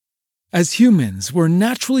As humans, we're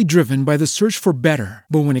naturally driven by the search for better.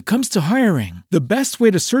 But when it comes to hiring, the best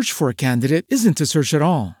way to search for a candidate isn't to search at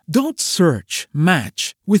all. Don't search,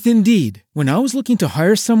 match with Indeed. When I was looking to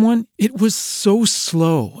hire someone, it was so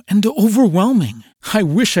slow and overwhelming. I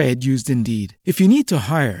wish I had used Indeed. If you need to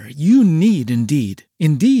hire, you need Indeed.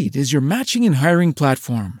 Indeed is your matching and hiring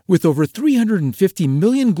platform with over 350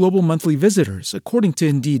 million global monthly visitors, according to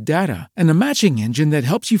Indeed data, and a matching engine that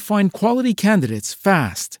helps you find quality candidates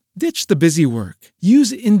fast. Ditch the busy work.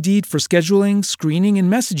 Use Indeed for scheduling, screening,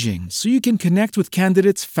 and messaging so you can connect with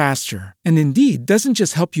candidates faster. And Indeed doesn't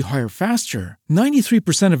just help you hire faster.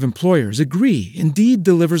 93% of employers agree Indeed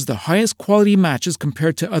delivers the highest quality matches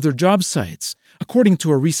compared to other job sites, according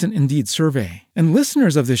to a recent Indeed survey. And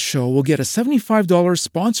listeners of this show will get a $75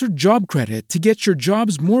 sponsored job credit to get your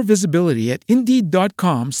jobs more visibility at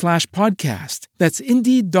Indeed.com/podcast. That's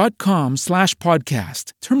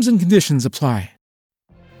Indeed.com/podcast. Terms and conditions apply.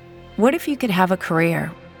 What if you could have a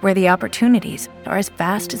career where the opportunities are as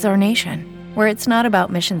vast as our nation, where it's not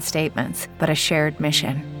about mission statements, but a shared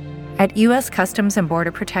mission? At U.S. Customs and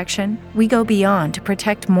Border Protection, we go beyond to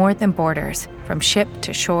protect more than borders. From ship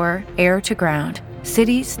to shore, air to ground,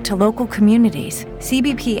 cities to local communities,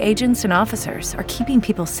 CBP agents and officers are keeping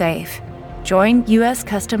people safe. Join U.S.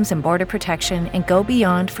 Customs and Border Protection and go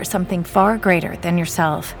beyond for something far greater than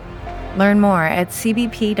yourself. Learn more at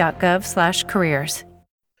cbp.gov/careers.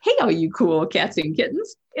 Hey, all you cool cats and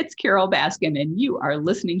kittens. It's Carol Baskin, and you are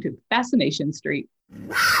listening to Fascination Street.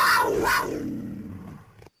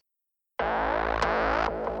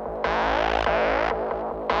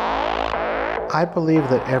 I believe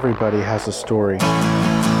that everybody has a story,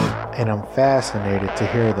 and I'm fascinated to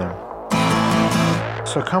hear them.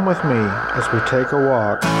 So come with me as we take a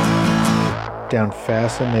walk down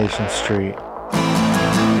Fascination Street.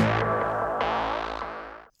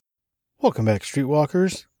 Welcome back,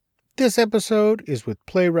 Streetwalkers. This episode is with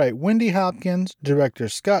playwright Wendy Hopkins, director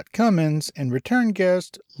Scott Cummins, and return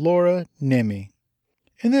guest Laura Niemi.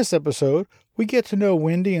 In this episode, we get to know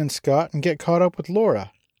Wendy and Scott and get caught up with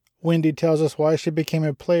Laura. Wendy tells us why she became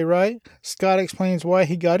a playwright, Scott explains why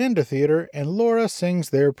he got into theater, and Laura sings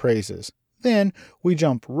their praises. Then, we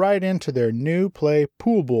jump right into their new play,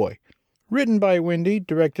 Pool Boy. Written by Wendy,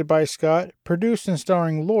 directed by Scott, produced and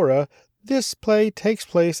starring Laura, this play takes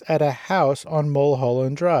place at a house on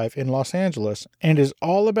Mulholland Drive in Los Angeles and is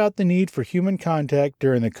all about the need for human contact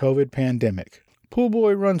during the COVID pandemic. Pool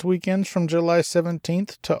Boy runs weekends from July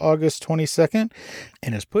 17th to August 22nd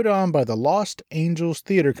and is put on by the Lost Angels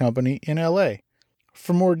Theater Company in LA.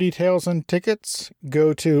 For more details and tickets,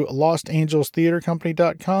 go to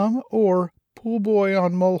lostangelstheatercompany.com or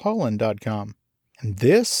poolboyonmulholland.com. And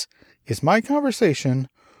this is my conversation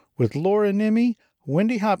with Laura Niemi,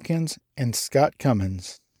 Wendy Hopkins, and Scott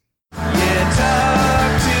Cummins. Yeah,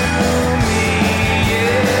 talk to me,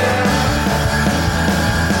 yeah.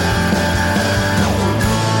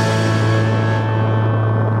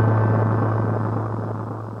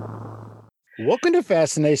 Welcome to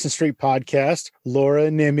Fascination Street Podcast,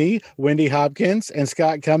 Laura Niemi, Wendy Hopkins, and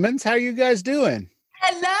Scott Cummins. How are you guys doing?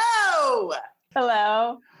 Hello.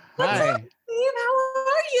 Hello. What's Hi. up, Steve? How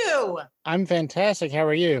are you? I'm fantastic. How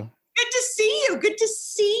are you? Good to see you. Good to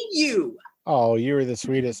see you. Oh, you were the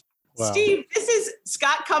sweetest. Wow. Steve, this is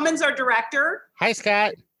Scott Cummins, our director. Hi,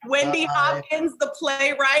 Scott. Wendy Hopkins, the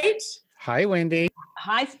playwright. Hi, Wendy.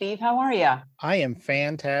 Hi, Steve. How are you? I am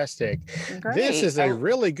fantastic. Great. This is a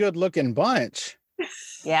really good-looking bunch.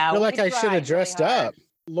 Yeah. I feel like I should have dressed up.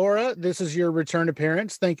 Laura, this is your return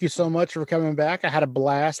appearance. Thank you so much for coming back. I had a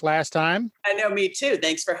blast last time. I know, me too.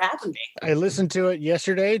 Thanks for having me. I listened to it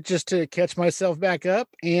yesterday just to catch myself back up.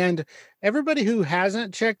 And everybody who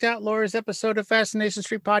hasn't checked out Laura's episode of Fascination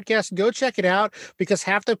Street Podcast, go check it out, because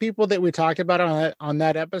half the people that we talked about on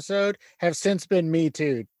that episode have since been me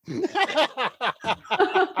too.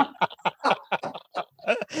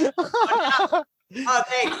 Oh,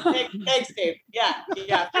 thanks, Dave. Yeah,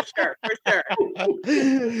 for sure.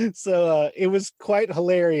 So it was quite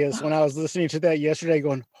hilarious when I was listening to that yesterday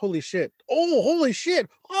going, holy shit. Oh, holy shit.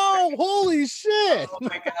 Oh, holy shit. Oh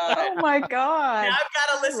my God. Oh my God. Now I've got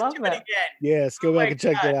to listen to it again. Yes, go Oh back my and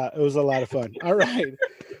check God. that out. It was a lot of fun. All right.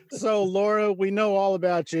 So Laura, we know all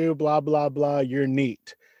about you, blah, blah, blah. You're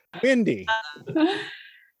neat. Wendy,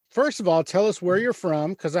 first of all, tell us where you're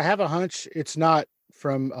from, because I have a hunch it's not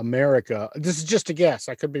from America. This is just a guess.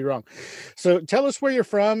 I could be wrong. So tell us where you're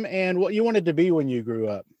from and what you wanted to be when you grew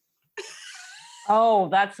up. Oh,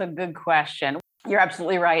 that's a good question. You're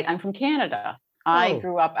absolutely right. I'm from Canada. I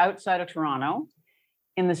grew up outside of Toronto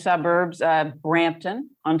in the suburbs of Brampton,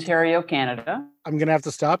 Ontario, Canada. I'm going to have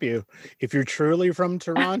to stop you. If you're truly from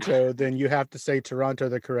Toronto, then you have to say Toronto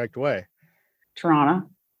the correct way. Toronto.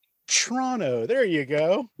 Toronto. There you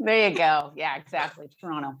go. There you go. Yeah, exactly.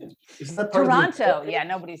 Toronto. Isn't that part of the- Toronto. Yeah,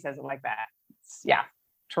 nobody says it like that. Yeah,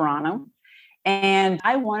 Toronto. And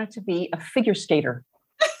I wanted to be a figure skater.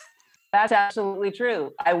 That's absolutely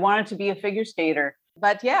true. I wanted to be a figure skater.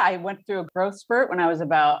 But yeah, I went through a growth spurt when I was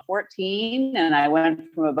about 14, and I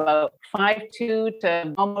went from about 5'2"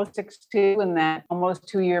 to almost 6'2" in that almost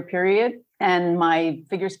 2-year period. And my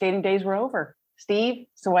figure skating days were over, Steve.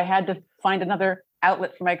 So I had to find another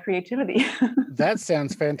outlet for my creativity. That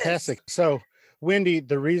sounds fantastic. So, Wendy,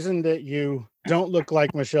 the reason that you don't look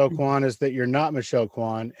like Michelle Kwan is that you're not Michelle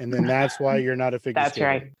Kwan, and then that's why you're not a figure That's skater.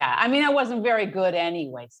 right. Yeah. I mean, I wasn't very good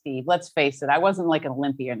anyway, Steve. Let's face it. I wasn't like an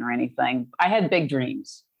Olympian or anything. I had big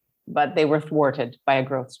dreams, but they were thwarted by a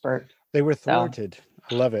growth spurt. They were thwarted.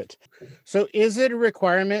 I love it. So is it a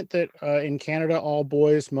requirement that in Canada, all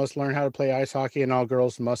boys must learn how to play ice hockey and all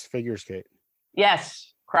girls must figure skate?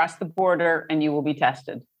 Yes. Cross the border and you will be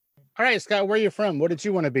tested. All right, Scott, where are you from? What did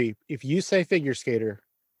you want to be? If you say figure skater.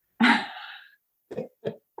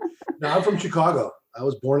 No, I'm from Chicago. I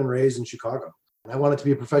was born and raised in Chicago. And I wanted to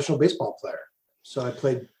be a professional baseball player. So I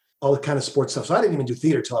played all the kind of sports stuff. So I didn't even do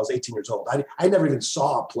theater till I was 18 years old. I never even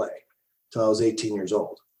saw a play till I was 18 years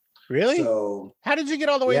old. Really? So how did you get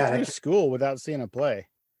all the way through school without seeing a play?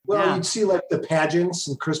 Well, you'd see like the pageants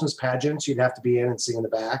and Christmas pageants you'd have to be in and sing in the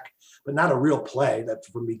back, but not a real play that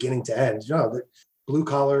from beginning to end. You know, the blue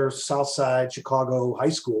collar, South Side, Chicago high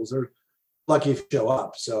schools are lucky if you show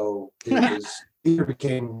up. So theater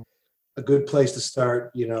became a good place to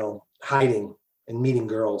start, you know, hiding and meeting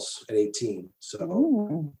girls at 18.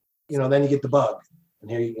 So, you know, then you get the bug and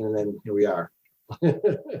then here we are.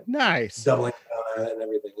 Nice. Doubling down on it and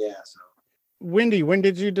everything. Yeah. So Wendy, when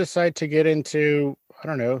did you decide to get into, I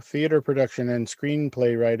don't know, theater production and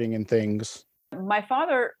screenplay writing and things? My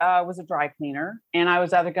father was a dry cleaner, and I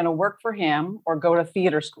was either going to work for him or go to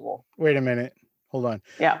theater school. Wait a minute. Hold on.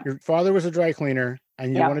 Yeah. Your father was a dry cleaner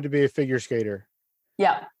and you wanted to be a figure skater.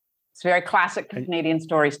 Yeah. It's a very classic Canadian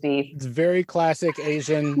story, Steve. It's a very classic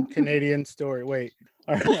Asian Canadian story. Wait.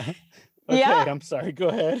 All right. Okay, Yeah. I'm sorry. Go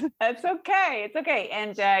ahead. It's okay. It's okay.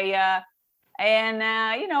 And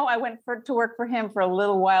you know, I went to work for him for a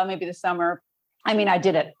little while, maybe the summer. I mean, I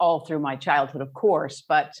did it all through my childhood, of course,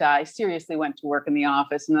 but I seriously went to work in the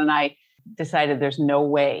office. And then I decided there's no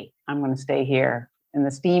way I'm going to stay here in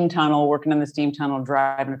the steam tunnel, working in the steam tunnel,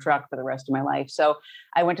 driving a truck for the rest of my life. So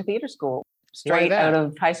I went to theater school straight out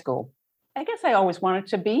of high school. I guess I always wanted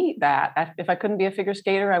to be that. If I couldn't be a figure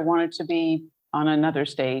skater, I wanted to be on another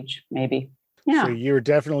stage, maybe. Yeah. So you were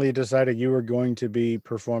definitely decided you were going to be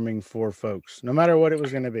performing for folks, no matter what it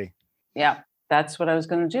was going to be. Yeah, that's what I was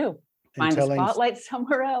going to do. Find a spotlight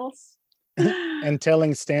somewhere else. And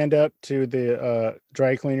telling stand up to the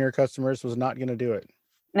dry cleaner customers was not going to do it.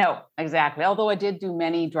 No, exactly. Although I did do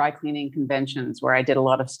many dry cleaning conventions where I did a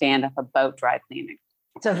lot of stand up about dry cleaning.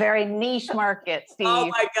 It's a very niche market, Steve. Oh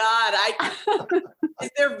my God. Is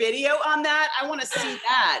there video on that? I want to see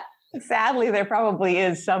that. Sadly, there probably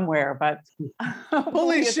is somewhere, but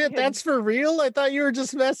holy shit, that's for real? I thought you were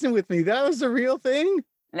just messing with me. That was a real thing?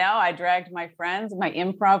 No, I dragged my friends, my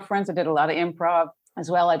improv friends. I did a lot of improv as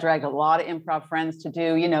well. I dragged a lot of improv friends to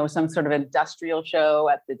do, you know, some sort of industrial show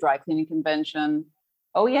at the dry cleaning convention.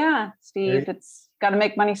 Oh yeah, Steve, it's got to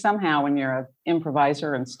make money somehow when you're an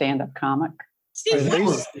improviser and stand-up comic. Steve,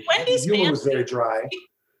 Wendy's Humor fancy. was very dry.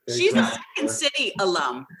 She's a Second City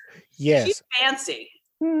alum. Yes. She's fancy.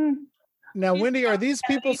 Now, Wendy, are these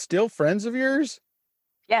people still friends of yours?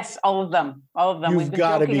 Yes, all of them. All of them. You've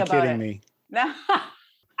got to be kidding me. No.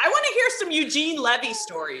 I want to hear some Eugene Levy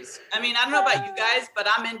stories. I mean, I don't know about you guys, but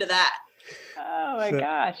I'm into that. Oh my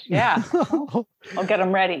gosh. Yeah. I'll get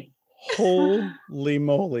them ready. Holy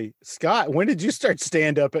moly. Scott, when did you start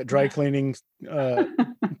stand up at dry cleaning I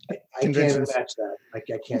can't conventions? match that. I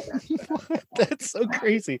can't match that. That's so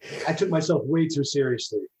crazy. I took myself way too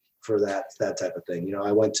seriously for that type of thing. You know,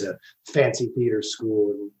 I went to fancy theater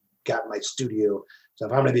school and got my studio. So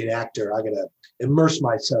if I'm going to be an actor, I got to immerse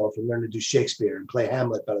myself and learn to do Shakespeare and play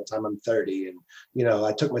Hamlet by the time I'm 30. And, you know,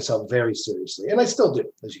 I took myself very seriously, and I still do,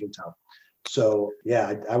 as you can tell. So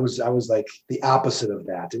yeah, I was like the opposite of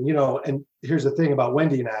that. And, you know, and here's the thing about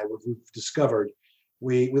Wendy and I, what we've discovered,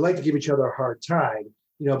 we like to give each other a hard time,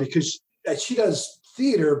 you know, because she does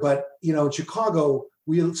theater, but, you know, in Chicago,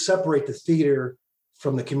 we separate the theater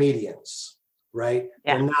from the comedians, right?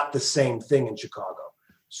 Yeah. They're not the same thing in Chicago.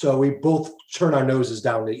 So we both turn our noses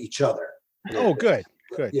down to each other. Oh, good.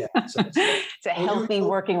 Good. Yeah. So It's a healthy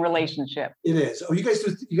working relationship. it is. Oh, you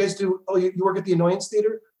guys do. Oh, you work at the Annoyance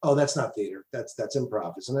Theater? Oh, that's not theater. That's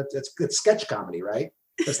improv. Isn't it? That's sketch comedy, right?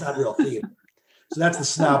 That's not real theater. So that's the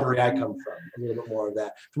snobbery I come from. A little bit more of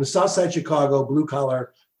that. From the South Side Chicago, blue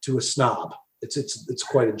collar to a snob. It's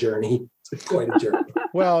quite a journey. It's quite a journey.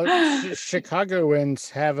 Well, Chicagoans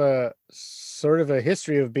have a sort of a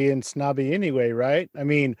history of being snobby anyway, right? I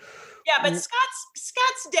mean, Yeah, but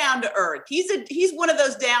Scott's down to earth. He's one of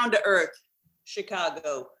those down to earth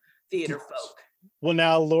Chicago theater folk. well,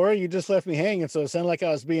 now, Laura, you just left me hanging, so it sounded like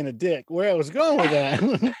I was being a dick. Where I was going with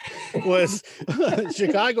that was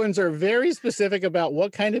Chicagoans are very specific about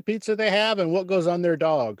what kind of pizza they have and what goes on their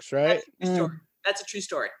dogs, right? That's a true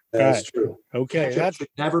story. That is Right. true. Okay, Ketchup that's should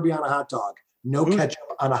never be on a hot dog. No Ooh. ketchup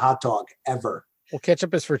on a hot dog ever. well,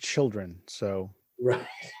 ketchup is for children, so. Right.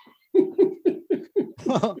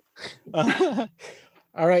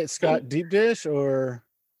 All right, Scott, deep dish or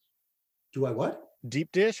Do I what?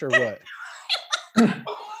 deep dish or what?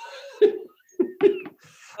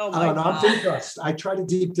 Oh I my don't know. I'm God. thin crust. I try to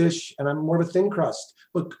deep dish, and I'm more of a thin crust.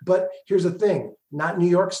 But here's the thing: not New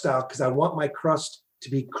York style, because I want my crust to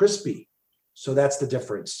be crispy. So that's the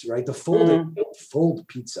difference, right? The fold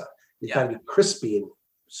pizza. It's got to be crispy, and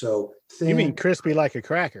so thin. You mean crispy like a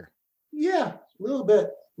cracker? Yeah, a little bit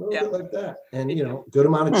like that. And good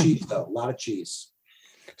amount of cheese though. A lot of cheese.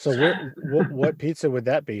 So what pizza would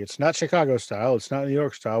that be? It's not Chicago style. It's not New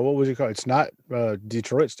York style. What would you call it? It's not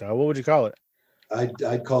Detroit style. What would you call it?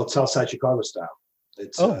 I'd call it Southside Chicago style.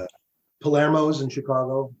 It's Palermo's in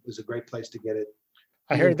Chicago is a great place to get it.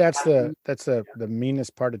 I heard that's the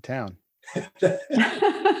meanest part of town. That's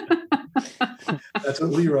what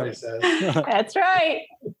Leroy says. That's right.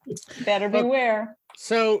 Better beware.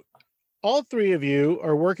 So all three of you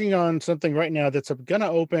are working on something right now that's going to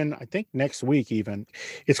open, I think, next week even.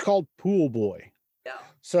 It's called Pool Boy. Yeah.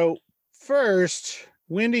 So first,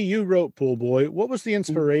 Wendy, you wrote Pool Boy. What was the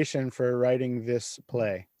inspiration for writing this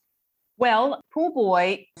play? Well, Pool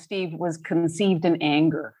Boy, Steve, was conceived in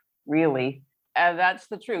anger, really. That's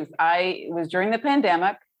the truth. It was during the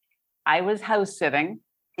pandemic. I was house sitting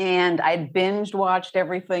and I'd binge watched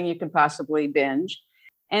everything you could possibly binge.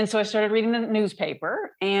 And so I started reading the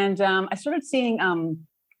newspaper and I started seeing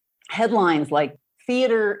headlines like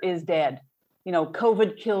theater is dead,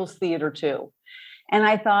 COVID kills theater too. And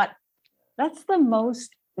I thought, that's the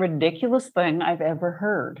most ridiculous thing I've ever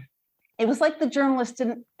heard. It was like the journalists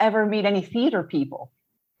didn't ever meet any theater people.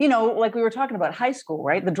 Like we were talking about high school,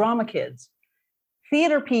 right? The drama kids.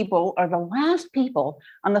 Theater people are the last people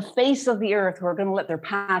on the face of the earth who are going to let their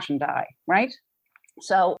passion die, right?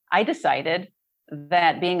 So I decided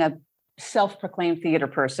that being a self-proclaimed theater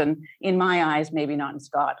person, in my eyes, maybe not in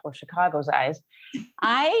Scott or Chicago's eyes,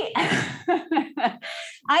 I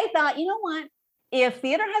thought, you know what? If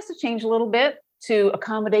theater has to change a little bit to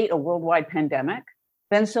accommodate a worldwide pandemic,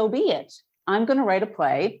 then so be it. I'm going to write a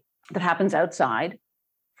play that happens outside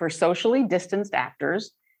for socially distanced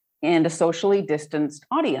actors and a socially distanced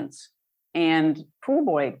audience. And Pool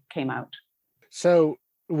Boy came out. So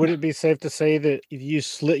would it be safe to say that if you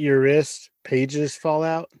slit your wrist, pages fall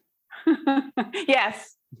out?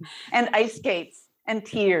 Yes. And ice skates and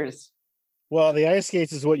tears. Well, the ice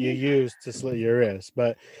skates is what you use to slit your wrist,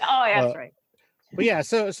 but Oh, that's right. but yeah,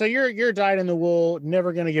 so you're dyed in the wool,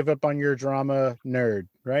 never going to give up on your drama nerd,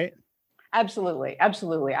 right? Absolutely.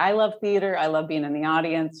 Absolutely. I love theater. I love being in the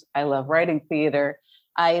audience. I love writing theater.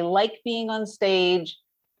 I like being on stage.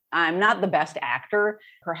 I'm not the best actor,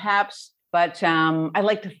 perhaps, but I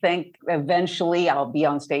like to think eventually I'll be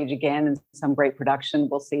on stage again in some great production.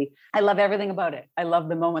 We'll see. I love everything about it. I love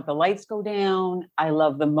the moment the lights go down. I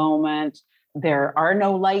love the moment there are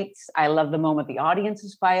no lights. I love the moment the audience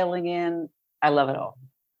is filing in. I love it all.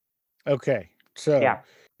 Okay. So Yeah.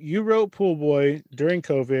 you wrote Pool Boy during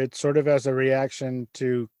COVID, sort of as a reaction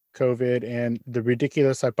to COVID and the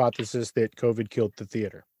ridiculous hypothesis that COVID killed the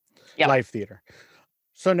theater, Yeah. live theater.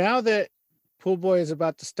 So now that Pool Boy is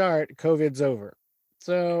about to start, COVID's over.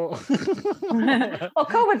 So Well,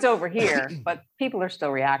 COVID's over here, but people are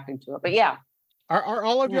still reacting to it. But yeah. are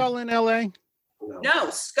all of y'all in LA? No,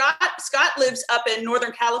 Scott lives up in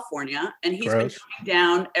Northern California, and he's Gross. been coming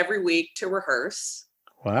down every week to rehearse.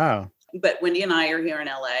 Wow. But Wendy and I are here in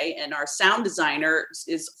LA, and our sound designer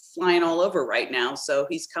is flying all over right now. So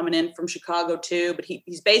he's coming in from Chicago too, but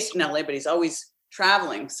he's based in LA, but he's always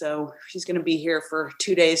traveling. So he's going to be here for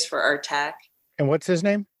 2 days for our tech. And what's his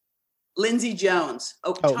name? Lindsey Jones.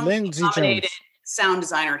 Tony Lindsey nominated Jones. sound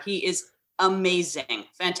designer. He is amazing.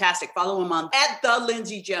 Fantastic. Follow him on @the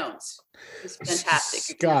Lindsey Jones. It's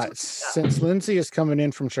fantastic. Scott, since Lindsay is coming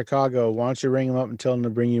in from Chicago, why don't you ring him up and tell him to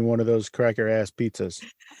bring you one of those cracker ass pizzas?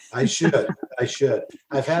 I should.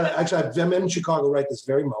 I'm in Chicago right this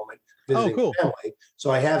very moment visiting cool. family. So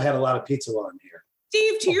I have had a lot of pizza while I'm here.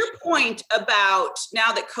 Steve, to your point about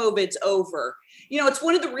now that COVID's over, it's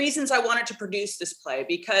one of the reasons I wanted to produce this play,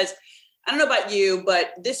 because I don't know about you,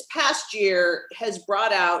 but this past year has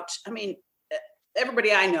brought out,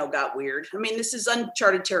 everybody I know got weird. This is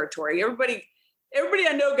uncharted territory. Everybody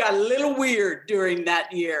I know got a little weird during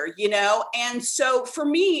that year, And so for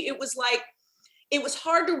me, it was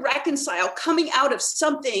hard to reconcile coming out of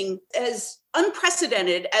something as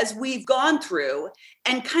unprecedented as we've gone through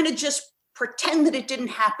and kind of just pretend that it didn't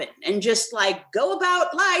happen and just go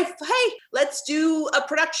about life. Hey, let's do a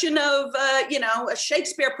production of, a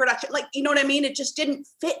Shakespeare production. You know what I mean? It just didn't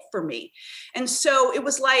fit for me. And so it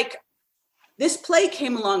was this play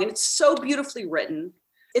came along and it's so beautifully written.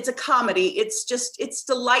 It's a comedy. It's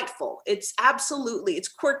delightful. It's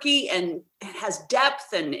quirky and it has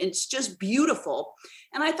depth and it's just beautiful.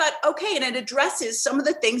 And I thought, okay, and it addresses some of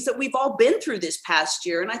the things that we've all been through this past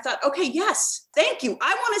year. And I thought, okay, yes, thank you.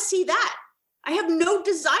 I want to see that. I have no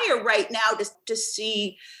desire right now to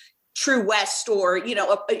see True West or,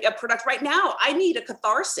 a product right now. I need a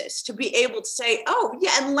catharsis to be able to say, oh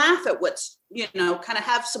yeah, and laugh at what's, kind of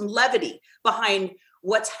have some levity behind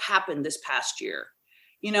what's happened this past year.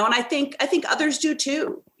 And I think others do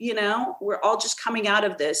too. We're all just coming out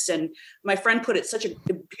of this. And my friend put it such a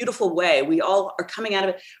beautiful way. We all are coming out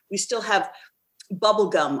of it. We still have bubble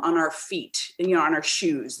gum on our feet, on our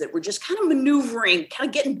shoes, that we're just kind of maneuvering, kind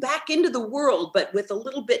of getting back into the world, but with a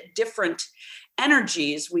little bit different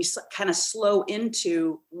energies. We kind of slow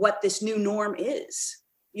into what this new norm is.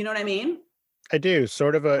 You know what I mean? I do.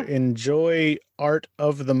 Sort of enjoy art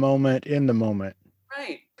of the moment in the moment.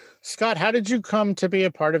 Right. Scott, how did you come to be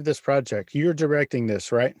a part of this project? You're directing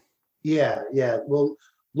this, right? Yeah. Well,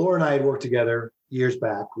 Laura and I had worked together years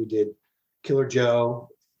back. We did Killer Joe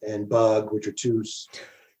and Bug, which are two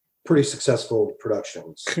pretty successful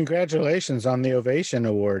productions. Congratulations on the Ovation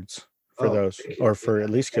Awards for those, or for at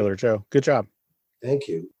least Killer Joe. Good job. Thank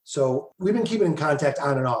you. So we've been keeping in contact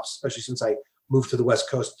on and off, especially since I moved to the West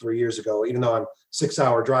Coast 3 years ago. Even though I'm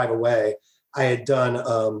 6-hour drive away, I had done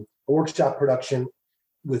a workshop production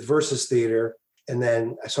with Versus Theater, and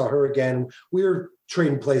then I saw her again. We were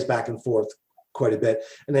trading plays back and forth quite a bit.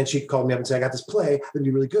 And then she called me up and said, I got this play that'd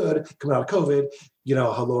be really good coming out of COVID. You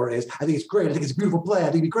know how Laura is. I think it's great. I think it's a beautiful play. I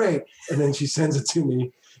think it'd be great. And then she sends it to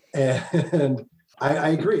me, and I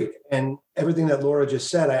agree. And everything that Laura just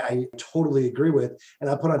said, I totally agree with. And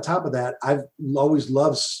I put on top of that, I've always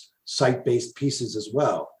loved site-based pieces as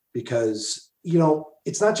well, because,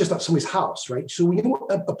 it's not just somebody's house, right? So when you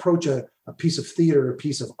approach a piece of theater, a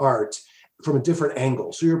piece of art from a different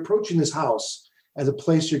angle, so you're approaching this house as a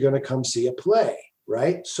place you're going to come see a play,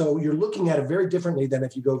 right? So you're looking at it very differently than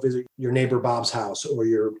if you go visit your neighbor Bob's house or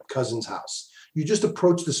your cousin's house. You just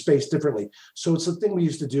approach the space differently. So it's the thing we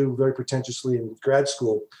used to do very pretentiously in grad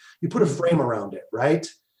school. You put a frame around it, right?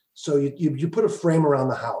 So you put a frame around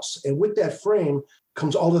the house. And with that frame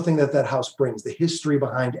comes all the thing that house brings, the history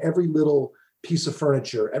behind every little piece of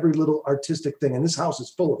furniture, every little artistic thing. And this house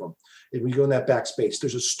is full of them. And when you go in that back space,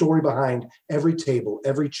 there's a story behind every table,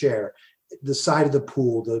 every chair, the side of the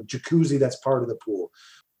pool, the jacuzzi that's part of the pool.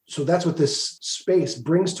 So that's what this space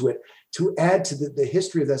brings to it, to add to the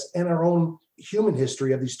history of this and our own human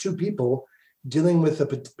history of these two people dealing with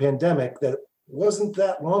a pandemic that wasn't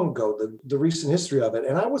that long ago, the recent history of it.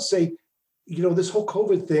 And I would say, this whole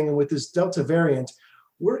COVID thing and with this Delta variant,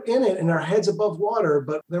 we're in it and our heads above water,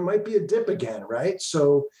 but there might be a dip again, right?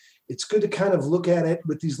 So it's good to kind of look at it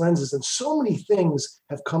with these lenses. And so many things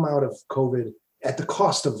have come out of COVID at the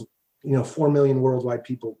cost of 4 million worldwide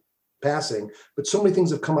people passing. But so many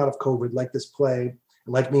things have come out of COVID, like this play,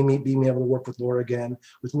 and like me being able to work with Laura again,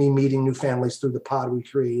 with me meeting new families through the pod we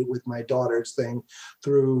create with my daughter's thing,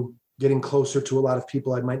 through getting closer to a lot of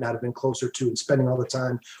people I might not have been closer to, and spending all the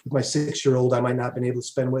time with my 6-year-old I might not have been able to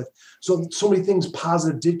spend with. So many things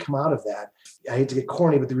positive did come out of that. I hate to get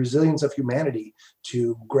corny, but the resilience of humanity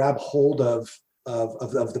to grab hold of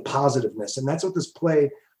the positiveness. And that's what this play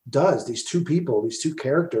does. These two people, these two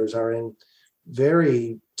characters are in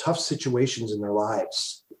very tough situations in their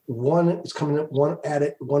lives. One is coming at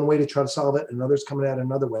it one way to try to solve it, and another's coming at it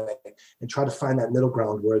another way, and try to find that middle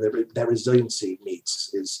ground where that resiliency meets.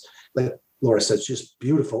 Is, like Laura says, just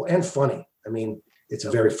beautiful and funny. I mean, it's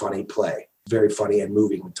a very funny play, very funny and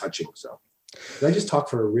moving and touching. So did I just talk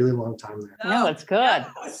for a really long time there? No, it's good.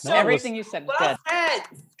 Everything you said was good.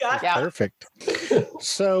 Scott. Yeah. Perfect.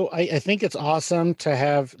 So I think it's awesome to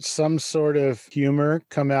have some sort of humor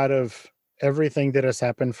come out of everything that has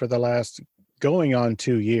happened for the last going on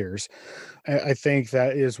 2 years. I think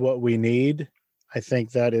that is what we need. I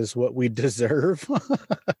think that is what we deserve.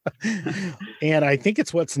 And I think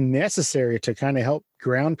it's what's necessary to kind of help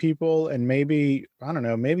ground people and maybe, I don't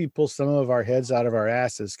know, maybe pull some of our heads out of our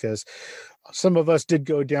asses, because some of us did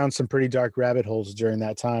go down some pretty dark rabbit holes during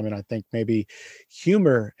that time. And I think maybe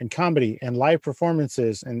humor and comedy and live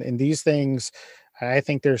performances and these things, I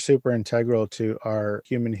think they're super integral to our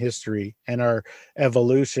human history and our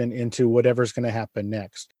evolution into whatever's going to happen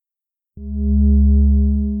next.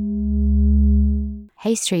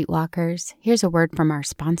 Hey, Streetwalkers, here's a word from our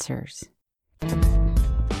sponsors.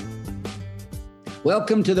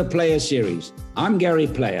 Welcome to the Player Series. I'm Gary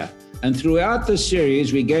Player, and throughout the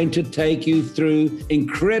series, we're going to take you through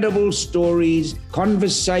incredible stories,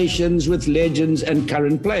 conversations with legends and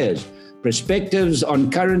current players, perspectives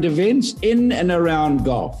on current events in and around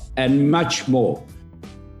golf, and much more.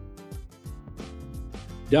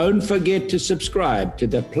 Don't forget to subscribe to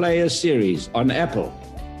the Player Series on Apple,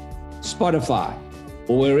 Spotify,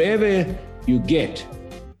 or wherever you get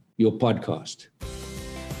your podcast.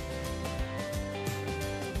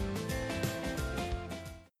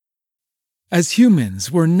 As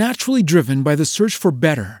humans, we're naturally driven by the search for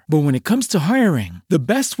better. But when it comes to hiring, the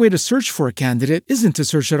best way to search for a candidate isn't to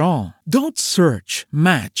search at all. Don't search,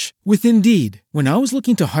 match with Indeed. When I was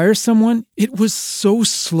looking to hire someone, it was so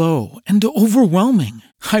slow and overwhelming.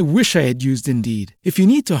 I wish I had used Indeed. If you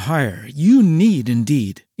need to hire, you need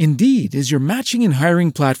Indeed. Indeed is your matching and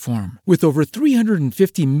hiring platform with over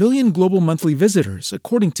 350 million global monthly visitors,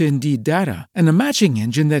 according to Indeed data, and a matching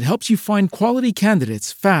engine that helps you find quality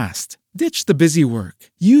candidates fast. Ditch the busy work.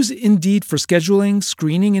 Use Indeed for scheduling,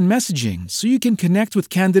 screening, and messaging so you can connect with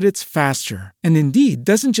candidates faster. And Indeed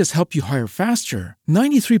doesn't just help you hire faster.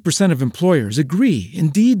 93% of employers agree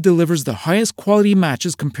Indeed delivers the highest quality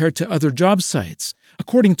matches compared to other job sites,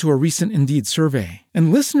 according to a recent Indeed survey.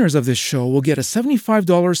 And listeners of this show will get a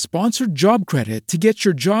 $75 sponsored job credit to get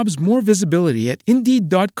your jobs more visibility at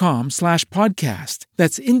Indeed.com/podcast.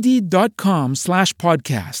 That's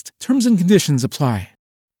Indeed.com/podcast. Terms and conditions apply.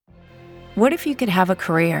 What if you could have a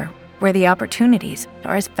career where the opportunities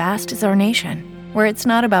are as vast as our nation, where it's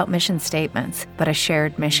not about mission statements, but a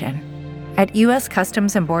shared mission? At U.S.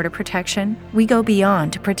 Customs and Border Protection, we go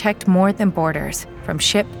beyond to protect more than borders. From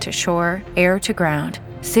ship to shore, air to ground,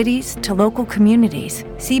 cities to local communities,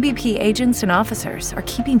 CBP agents and officers are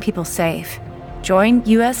keeping people safe. Join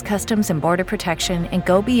U.S. Customs and Border Protection and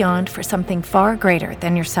go beyond for something far greater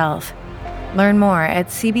than yourself. Learn more at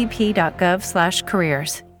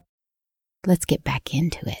cbp.gov/careers. Let's get back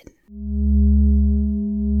into it.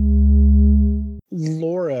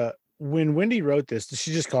 Laura, when Wendy wrote this, did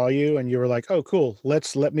she just call you and you were like, "Oh, cool,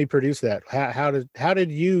 let me produce that"? How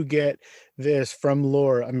did you get this from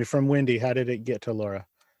Laura? I mean, from Wendy, how did it get to Laura?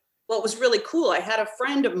 Well, it was really cool. I had a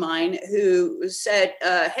friend of mine who said,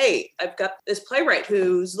 hey, I've got this playwright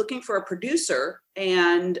who's looking for a producer.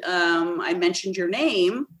 And I mentioned your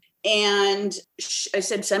name. And I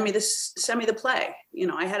said, send me the play. You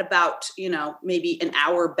know, I had about, maybe an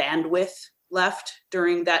hour bandwidth left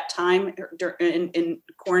during that time in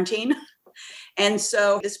quarantine. And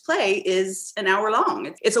so this play is an hour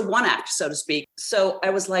long. It's a one act, so to speak. So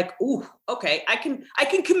I was like, ooh, okay, I can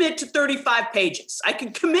commit to 35 pages. I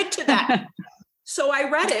can commit to that. So I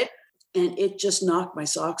read it and it just knocked my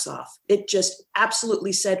socks off. It just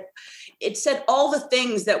absolutely said all the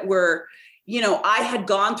things that were, I had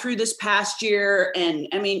gone through this past year, and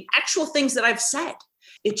I mean, actual things that I've said.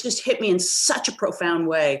 It just hit me in such a profound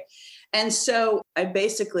way. And so I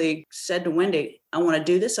basically said to Wendy, I want to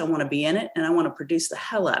do this. I want to be in it, and I want to produce the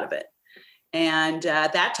hell out of it. And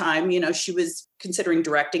at that time, she was considering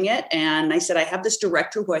directing it. And I said, I have this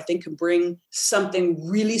director who I think can bring something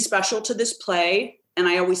really special to this play. And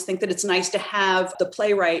I always think that it's nice to have the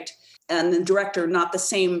playwright and the director not the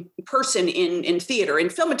same person in theater. In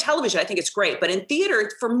film and television, I think it's great. But in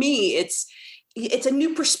theater, for me, it's a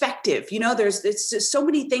new perspective. It's just so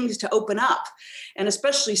many things to open up. And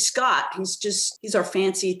especially Scott, he's our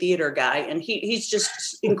fancy theater guy. And he's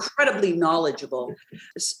just incredibly knowledgeable,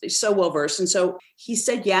 so well-versed. And so he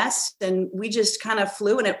said yes. And we just kind of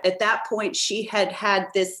flew. And at that point, she had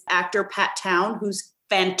this actor, Pat Town, who's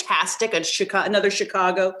fantastic, another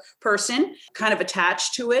Chicago person, kind of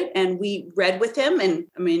attached to it. And we read with him. And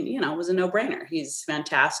I mean, it was a no-brainer. He's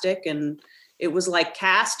fantastic. And it was like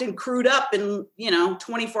cast and crewed up in,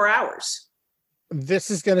 24 hours.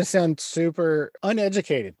 This is going to sound super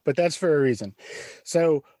uneducated, but that's for a reason.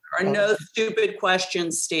 So there are no stupid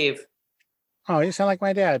questions, Steve. Oh, you sound like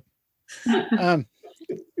my dad.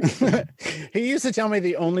 He used to tell me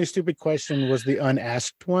the only stupid question was the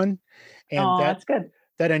unasked one. And that's good.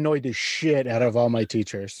 That annoyed the shit out of all my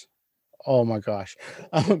teachers. Oh my gosh.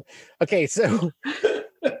 Okay, so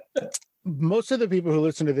most of the people who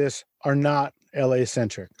listen to this are not LA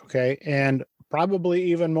centric, okay? And probably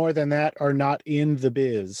even more than that are not in the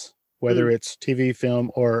biz, whether it's TV,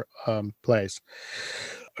 film, or plays,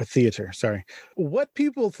 or theater, sorry. What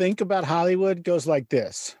people think about Hollywood goes like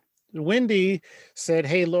this. Wendy said,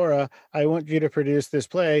 hey, Laura, I want you to produce this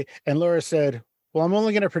play. And Laura said, well, I'm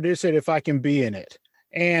only going to produce it if I can be in it.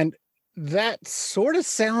 And that sort of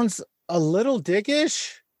sounds a little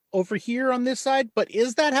dickish over here on this side, but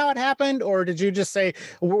is that how it happened? Or did you just say,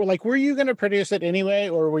 like, were you going to produce it anyway?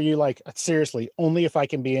 Or were you like, seriously, only if I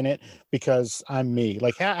can be in it because I'm me?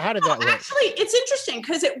 Like, how did that work? Actually, it's interesting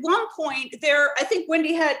because at one point I think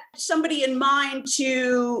Wendy had somebody in mind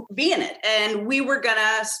to be in it, and we were going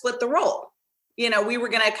to split the role. We were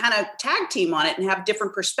going to kind of tag team on it and have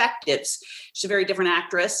different perspectives. She's a very different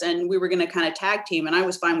actress, and we were going to kind of tag team, and I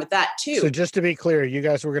was fine with that too. So just to be clear, you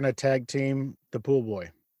guys were going to tag team the pool boy.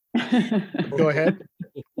 Go ahead.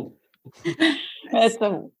 You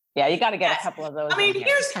got to get a couple of those. I mean,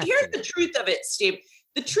 here's the truth of it, Steve.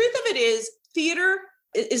 The truth of it is theater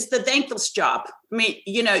is the thankless job. I mean,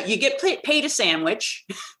 you get paid a sandwich,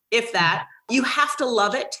 if that. You have to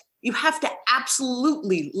love it. You have to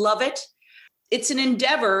absolutely love it. It's an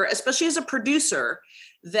endeavor, especially as a producer,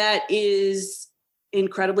 that is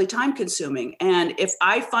incredibly time consuming. And if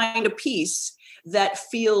I find a piece that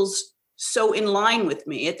feels so in line with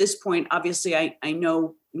me at this point, obviously I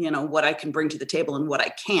know, what I can bring to the table and what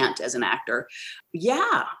I can't as an actor.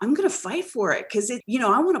 Yeah, I'm going to fight for it because I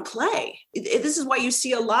want to play. This is why you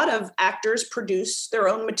see a lot of actors produce their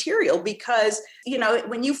own material because,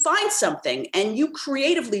 when you find something and you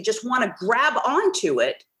creatively just want to grab onto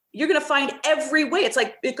it, you're going to find every way. It's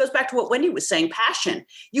like, it goes back to what Wendy was saying, passion.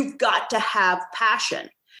 You've got to have passion.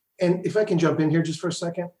 And if I can jump in here just for a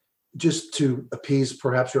second, just to appease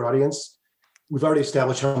perhaps your audience, we've already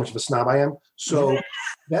established how much of a snob I am. So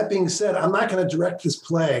that being said, I'm not going to direct this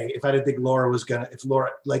play if I didn't think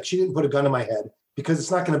she didn't put a gun to my head, because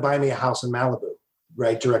it's not going to buy me a house in Malibu,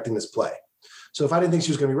 right? Directing this play. So if I didn't think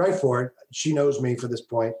she was going to be right for it, she knows me for this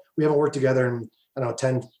point. We haven't worked together in,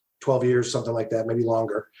 10, 12 years, something like that, maybe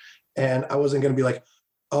longer. And I wasn't going to be like,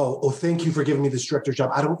 oh, thank you for giving me this director's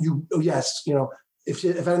job. Yes. If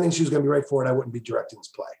I didn't think she was going to be right for it, I wouldn't be directing this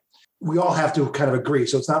play. We all have to kind of agree.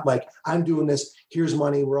 So it's not like I'm doing this, here's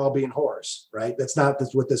money, we're all being whores, right? That's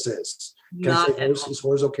what this is. Is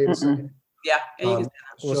whores okay to say? Yeah.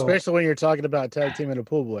 Especially when you're talking about tag team and a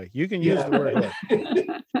pool boy. You can use the word.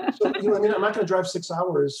 So, I'm not going to drive 6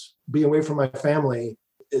 hours, be away from my family.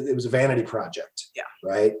 It was a vanity project. Yeah.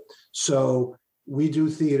 Right. So we do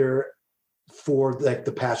theater for like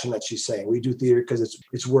the passion that she's saying. We do theater because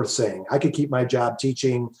it's worth saying. I could keep my job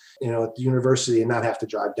teaching, at the university and not have to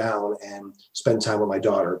drive down and spend time with my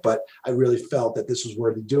daughter. But I really felt that this was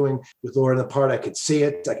worth doing. With Laura in the part, I could see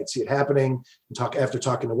it. I could see it happening. And after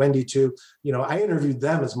talking to Wendy too, I interviewed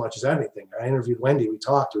them as much as anything. I interviewed Wendy. We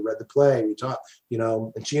talked. We read the play. We talked.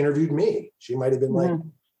 And she interviewed me. She might have been like.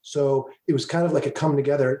 So it was kind of like a come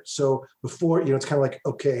together. So before, it's kind of like,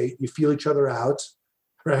 okay, you feel each other out,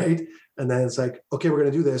 right? And then it's like, okay, we're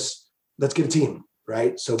going to do this. Let's get a team,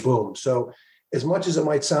 right? So boom. So as much as it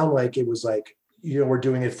might sound like it was like, we're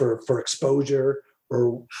doing it for exposure,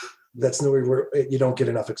 or that's no way you don't get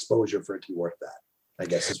enough exposure for it to be worth that, I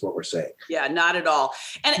guess is what we're saying. Yeah, not at all.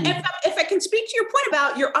 And if I can speak to your point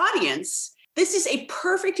about your audience, this is a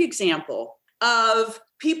perfect example of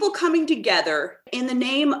people coming together in the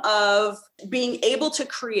name of being able to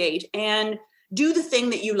create and do the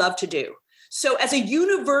thing that you love to do. So as a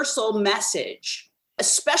universal message,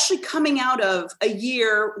 especially coming out of a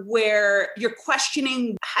year where you're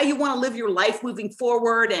questioning how you want to live your life moving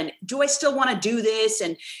forward, and do I still want to do this?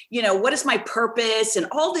 And, what is my purpose? And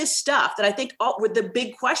all this stuff that I think were the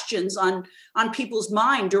big questions on people's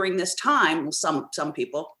mind during this time. Some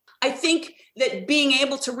people. I think that being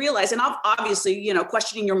able to realize, and obviously,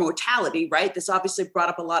 questioning your mortality, right? This obviously brought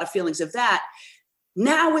up a lot of feelings of that.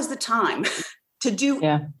 Now is the time to do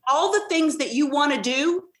all the things that you want to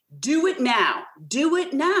do. Do it now. Do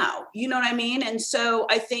it now. You know what I mean? And so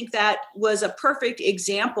I think that was a perfect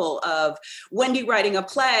example of Wendy writing a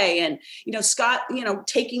play, and, Scott,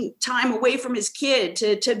 taking time away from his kid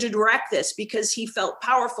to direct this because he felt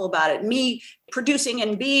powerful about it. Me producing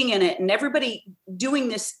and being in it, and everybody doing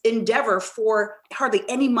this endeavor for hardly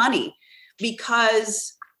any money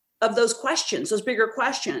because of those questions, those bigger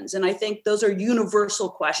questions. And I think those are universal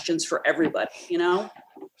questions for everybody,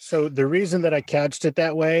 So the reason that I couched it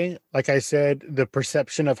that way, like I said, the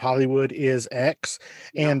perception of Hollywood is X.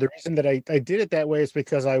 And the reason that I did it that way is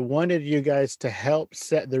because I wanted you guys to help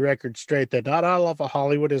set the record straight that not all of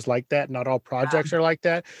Hollywood is like that. Not all projects are like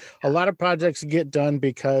that. A lot of projects get done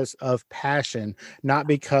because of passion, not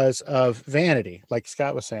because of vanity, like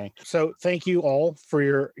Scott was saying. So thank you all for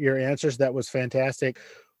your answers. That was fantastic.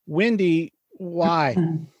 Wendy, why?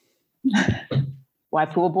 Why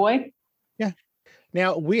Pool Boy? Yeah.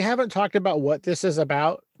 Now, we haven't talked about what this is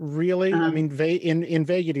about, really. I mean, in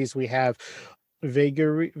Vagaries, we have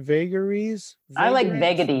vagaries. I like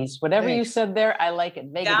vagaries. Whatever you said there, I like it.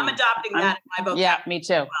 Vagaries. Yeah, I'm adopting that in my book. Yeah, me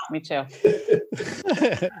too. Me too.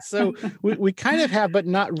 So we kind of have, but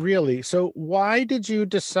not really. So why did you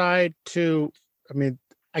decide to, I mean,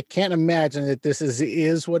 I can't imagine that this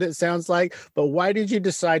is what it sounds like, but why did you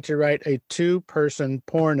decide to write a 2-person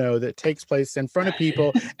porno that takes place in front of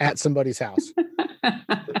people at somebody's house?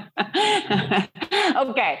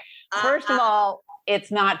 Okay. First of all,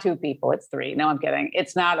 it's not 2 people. It's 3. No, I'm kidding.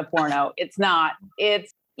 It's not a porno. It's not.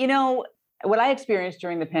 It's, what I experienced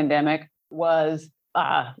during the pandemic was,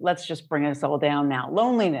 let's just bring us all down now.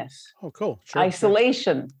 Loneliness. Oh, cool. Sure,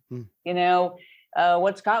 isolation. Sure.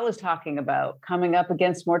 What Scott was talking about, coming up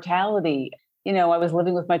against mortality. I was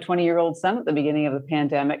living with my 20-year-old son at the beginning of the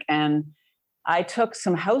pandemic, and I took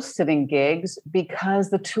some house sitting gigs because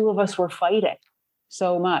the 2 of us were fighting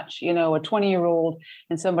so much. A 20-year-old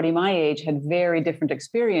and somebody my age had very different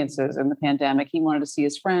experiences in the pandemic. He wanted to see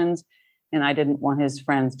his friends, and I didn't want his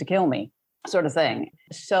friends to kill me, sort of thing.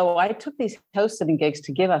 So I took these house sitting gigs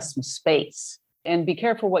to give us some space. And be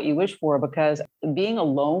careful what you wish for, because being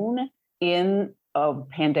alone in a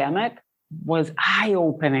pandemic was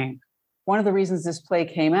eye-opening. One of the reasons this play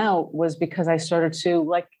came out was because I started to,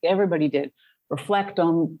 like everybody did, reflect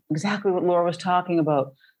on exactly what Laura was talking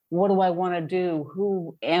about. What do I want to do?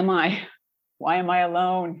 Who am I? Why am I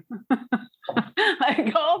alone?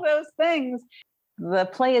 Like all those things. The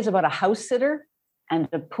play is about a house sitter and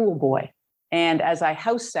a pool boy. And as I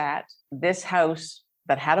house sat this house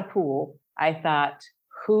that had a pool, I thought,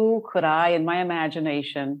 who could I, in my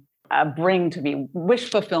imagination, bring to me? Wish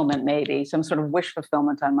fulfillment, maybe, some sort of wish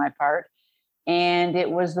fulfillment on my part. And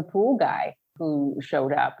it was the pool guy who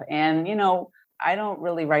showed up. And, I don't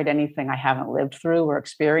really write anything I haven't lived through or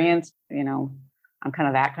experienced. I'm kind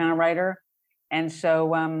of that kind of writer. And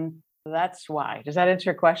so that's why. Does that answer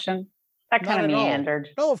your question? That kind of meandered.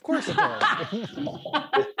 Oh, of course it does.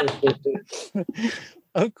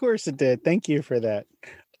 Of course it did. Thank you for that.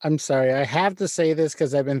 I'm sorry. I have to say this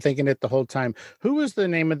because I've been thinking it the whole time. Who was the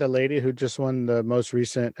name of the lady who just won the most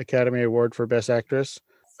recent Academy Award for Best Actress?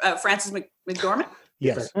 Frances McDormand?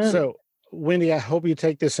 Yes. So, Wendy, I hope you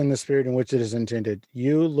take this in the spirit in which it is intended.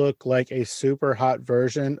 You look like a super hot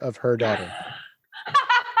version of her daughter.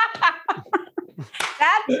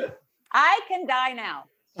 I can die now.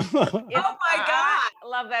 Oh my God. I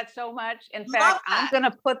love that so much. In fact, I'm going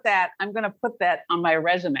to put that on my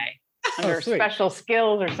resume under special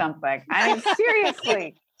skills or something. I mean,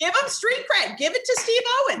 seriously. Give him street cred. Give it to Steve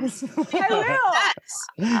Owens. I will. Yes.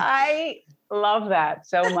 I love that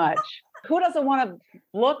so much. Who doesn't want to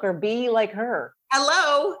look or be like her?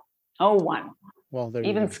 Hello. Oh, one. Well,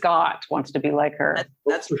 even Scott wants to be like her.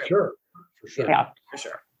 That's for sure. For sure. Yeah, for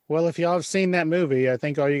sure. Well, if y'all have seen that movie, I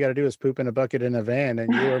think all you got to do is poop in a bucket in a van,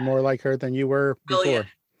 and you are more like her than you were before.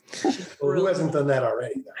 Well, who hasn't done that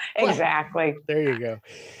already? Exactly. There you go.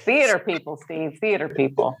 Theater people, Steve. Theater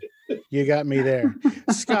people. You got me there.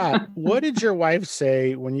 Scott, what did your wife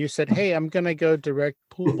say when you said, "Hey, I'm going to go direct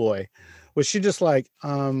Pool Boy"? Was she just like,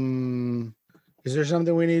 is there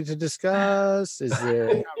something we need to discuss? Is there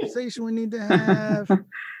a conversation we need to have?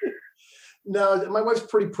 No, my wife's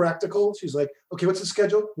pretty practical. She's like, okay, what's the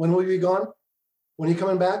schedule? When will you be gone? When are you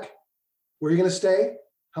coming back? Where are you going to stay?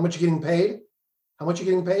 How much are you getting paid? How much are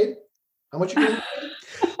you getting paid? How much are you getting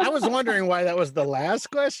paid? I was wondering why that was the last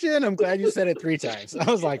question. I'm glad you said it 3 times. I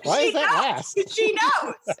was like, why is that last? She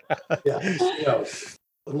knows. Yeah, she knows.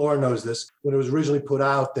 Laura knows this. When it was originally put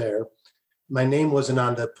out there, my name wasn't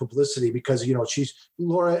on the publicity because, she's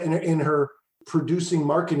Laura in her producing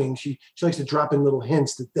marketing. She likes to drop in little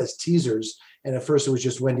hints that's teasers. And at first it was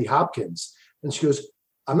just Wendy Hopkins. And she goes,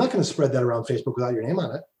 I'm not going to spread that around Facebook without your name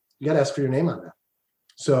on it. You got to ask for your name on that.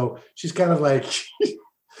 So she's kind of like,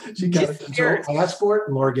 I asked for it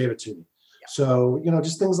and Laura gave it to me. Yeah. So,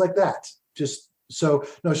 just things like that.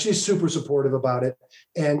 No, she's super supportive about it.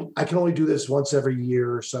 And I can only do this once every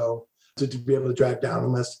year or so to be able to drive down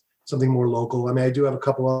unless something more local. I mean, I do have a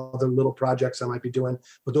couple other little projects I might be doing,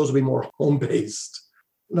 but those will be more home-based.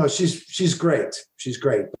 No, she's great. She's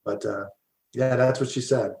great. But yeah, that's what she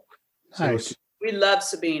said. So nice. We love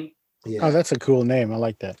Sabine. Yeah. Oh, that's a cool name. I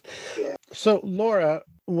like that. Yeah. So, Laura,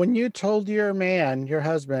 when you told your man, your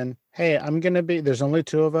husband, hey, there's only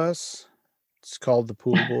two of us. It's called the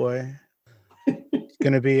Pool Boy. It's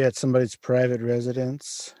going to be at somebody's private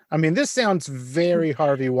residence. I mean, this sounds very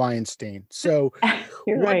Harvey Weinstein. So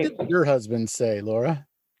what did your husband say, Laura?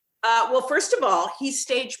 Well, first of all, he's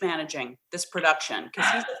stage managing this production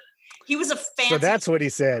because he was a fancy. So that's what he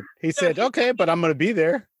said. He said, okay, but I'm going to be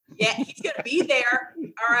there. Yeah, he's going to be there.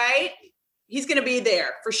 All right. He's going to be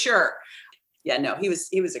there for sure. Yeah, no, he was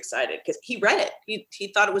excited because he read it.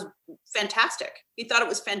 He thought it was fantastic.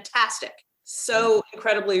 So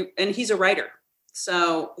incredibly, and he's a writer.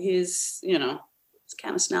 So he's, it's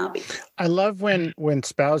kind of snobby. I love when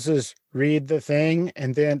spouses read the thing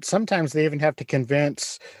and then sometimes they even have to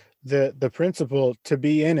convince the principal to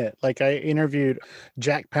be in it. Like I interviewed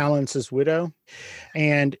Jack Palance's widow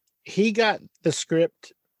and he got the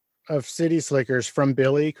script of City Slickers from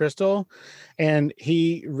Billy Crystal and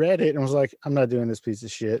he read it and was like, I'm not doing this piece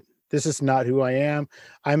of shit. This is not who I am.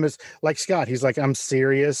 Like Scott, he's like, I'm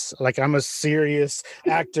serious. Like I'm a serious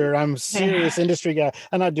actor. I'm a serious industry guy.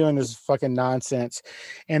 I'm not doing this fucking nonsense.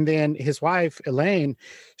 And then his wife, Elaine,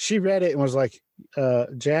 she read it and was like,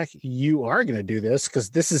 Jack, you are going to do this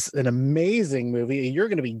because this is an amazing movie. You're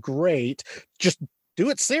going to be great. Just do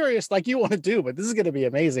it serious like you want to do, but this is going to be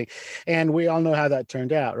amazing. And we all know how that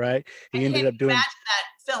turned out, right? He ended up doing imagine that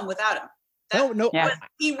film without him. No. Yeah.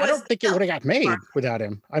 I don't think it would have got made without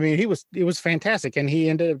him. I mean, it was fantastic. And he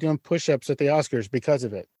ended up doing push-ups at the Oscars because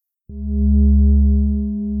of it.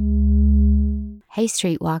 Hey,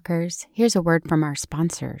 Streetwalkers, here's a word from our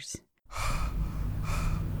sponsors.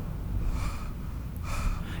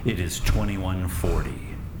 It is 2140.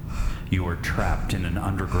 You are trapped in an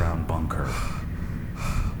underground bunker.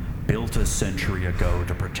 Built a century ago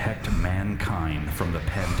to protect mankind from the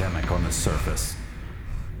pandemic on the surface.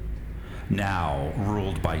 Now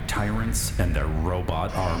ruled by tyrants and their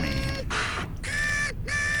robot army.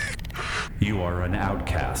 You are an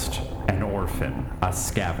outcast, an orphan, a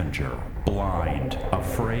scavenger, blind,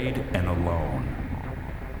 afraid, and alone.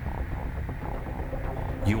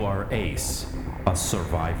 You are Ace, a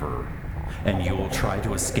survivor, and you will try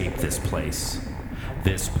to escape this place.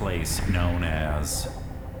 This place known as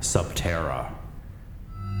Subterra.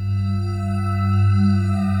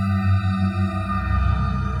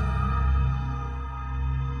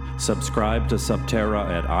 Subscribe to Subterra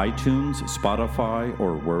at iTunes, Spotify,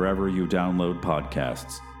 or wherever you download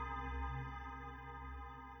podcasts.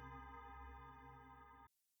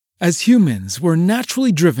 As humans, we're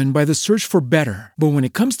naturally driven by the search for better. But when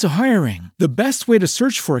it comes to hiring, the best way to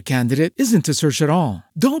search for a candidate isn't to search at all.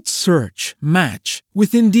 Don't search, match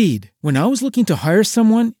with Indeed. When I was looking to hire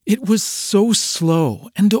someone, it was so slow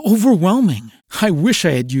and overwhelming. I wish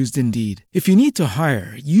I had used Indeed. If you need to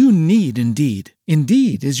hire, you need Indeed.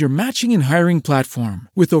 Indeed is your matching and hiring platform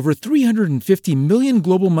with over 350 million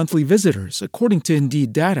global monthly visitors, according to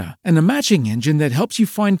Indeed data, and a matching engine that helps you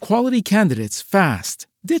find quality candidates fast.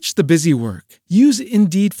 Ditch the busy work. Use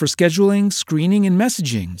Indeed for scheduling, screening, and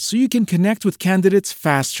messaging so you can connect with candidates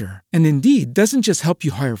faster. And Indeed doesn't just help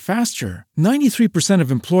you hire faster. 93%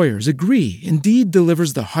 of employers agree Indeed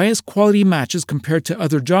delivers the highest quality matches compared to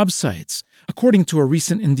other job sites, according to a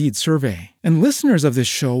recent Indeed survey. And listeners of this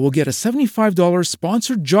show will get a $75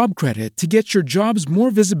 sponsored job credit to get your jobs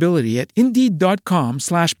more visibility at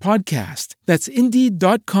Indeed.com/podcast. That's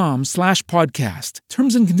Indeed.com/podcast.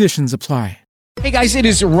 Terms and conditions apply. Hey guys, it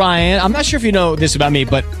is Ryan. I'm not sure if you know this about me,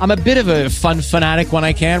 but I'm a bit of a fun fanatic when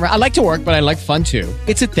I can. I like to work, but I like fun too.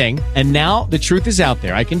 It's a thing. And now the truth is out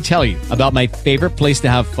there. I can tell you about my favorite place to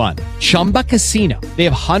have fun. Chumba Casino. They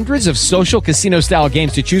have hundreds of social casino style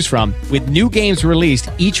games to choose from with new games released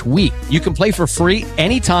each week. You can play for free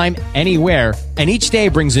anytime, anywhere. And each day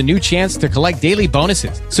brings a new chance to collect daily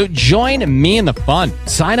bonuses. So join me in the fun.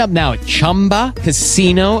 Sign up now at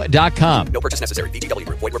ChumbaCasino.com. No purchase necessary. VGW.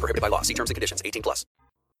 Void where prohibited by law. See terms and conditions. 18+.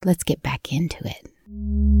 Let's get back into it.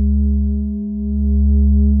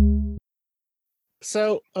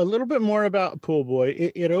 So a little bit more about Pool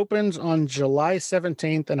Boy. It opens on July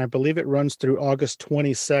 17th, and I believe it runs through August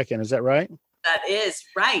 22nd. Is that right? That is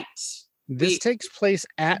right. This takes place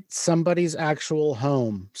at somebody's actual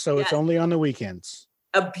home, so It's only on the weekends.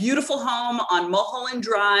 A beautiful home on Mulholland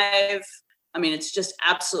Drive. I mean, it's just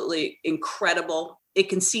absolutely incredible. It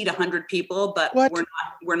can seat 100 people, but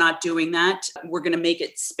we're not doing that. We're going to make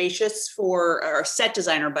it spacious for our set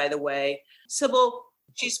designer, by the way, Sybil.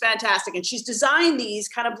 She's fantastic, and she's designed these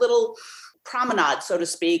kind of little promenade, so to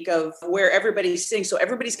speak, of where everybody's sitting. So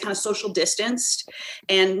everybody's kind of social distanced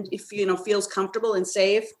and if feels comfortable and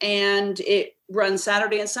safe. And it runs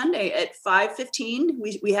Saturday and Sunday at 5:15.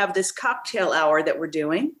 We have this cocktail hour that we're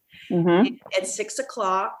doing. Mm-hmm. At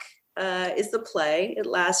 6:00 is the play. It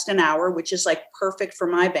lasts an hour, which is like perfect for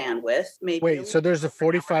my bandwidth. Maybe. Wait, so there's a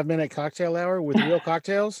 45-minute cocktail hour with real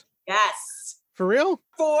cocktails? Yes. For real?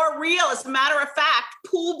 For real. As a matter of fact,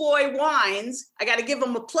 Pool Boy Wines, I got to give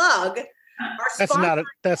them a plug.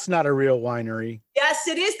 That's not a real winery. Yes,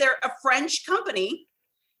 it is. They're a French company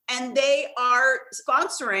and they are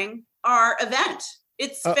sponsoring our event.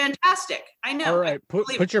 It's fantastic. I know. All right.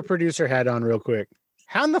 Put your producer hat on real quick.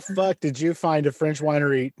 How in the fuck did you find a French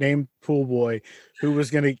winery named Pool Boy who was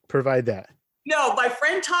going to provide that? No, my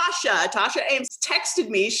friend Tasha Ames texted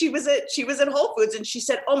me. She was at Whole Foods and she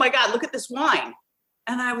said, "Oh my God, look at this wine."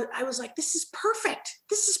 And I was like, "This is perfect.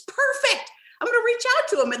 This is perfect. I'm going to reach out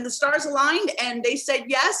to them." And the stars aligned and they said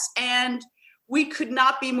yes. And we could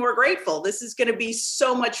not be more grateful. This is going to be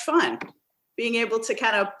so much fun being able to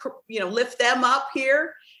kind of, lift them up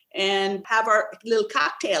here and have our little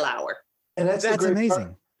cocktail hour. And that's amazing.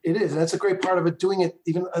 Part. It is. And that's a great part of it. Doing it,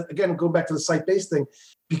 even again, going back to the site-based thing,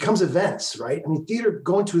 becomes events, right? I mean,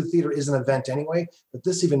 going to the theater is an event anyway, but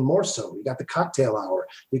this even more so. You got the cocktail hour.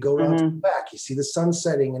 You go around to the back. You see the sun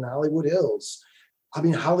setting in Hollywood Hills. I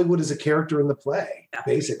mean, Hollywood is a character in the play,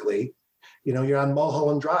 basically. You're on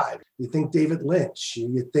Mulholland Drive. You think David Lynch.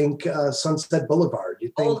 You think Sunset Boulevard.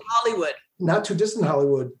 You think old Hollywood. Not too distant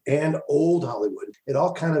Hollywood and old Hollywood. It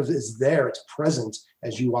all kind of is there. It's present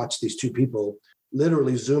as you watch these two people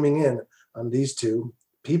literally zooming in on these two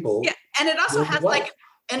people. Yeah, and it also has like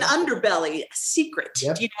an underbelly, a secret.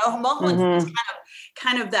 Yep. Mulholland is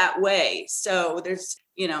kind of that way. So there's,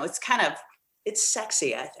 it's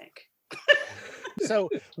sexy, I think. So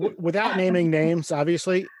without naming names,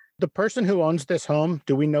 obviously, the person who owns this home,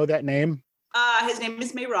 do we know that name? His name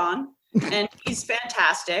is Mayron, and he's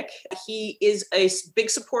fantastic. He is a big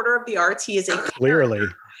supporter of the arts. He is Clearly.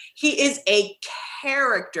 He is a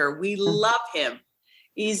character. We love him.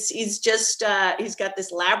 He's just, he's got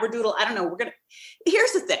this Labradoodle. I don't know.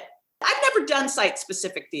 Here's the thing. I've never done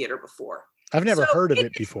site-specific theater before. I've never heard of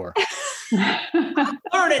it before. I'm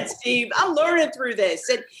learning, Steve. I'm learning through this.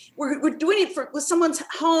 And we're doing it with someone's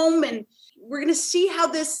home, and we're going to see how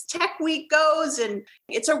this tech week goes. And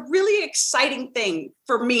it's a really exciting thing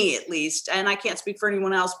for me, at least. And I can't speak for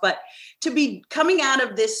anyone else, but to be coming out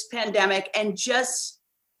of this pandemic and just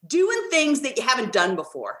doing things that you haven't done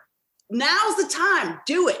before. Now's the time.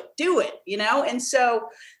 Do it, And so,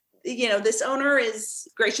 this owner is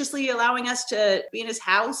graciously allowing us to be in his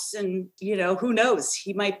house, and, who knows,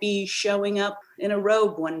 he might be showing up in a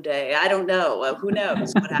robe one day. I don't know. Who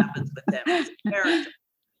knows what happens with him.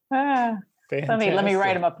 Let me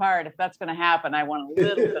write him a part. If that's going to happen, I want a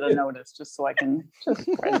little bit of notice just so I can just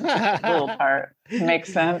write a little part.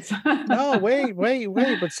 Makes sense. No, wait.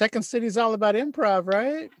 But Second City's all about improv,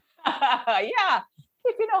 right? Yeah.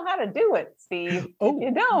 If you know how to do it, Steve. Oh. If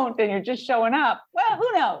you don't, then you're just showing up. Well,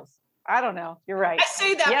 who knows? I don't know. You're right. I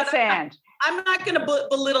say that. Yes, and I'm not going to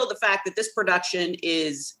belittle the fact that this production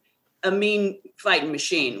is a mean fighting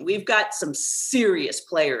machine. We've got some serious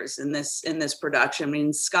players in this production. I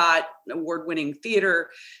mean, Scott, award-winning theater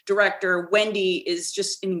director. Wendy is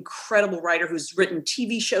just an incredible writer who's written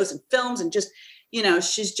TV shows and films, and just,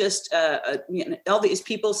 she's just all these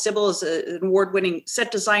people. Sybil is an award-winning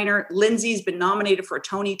set designer. Lindsay's been nominated for a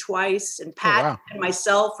Tony twice, and Pat and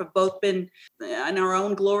myself have both been in our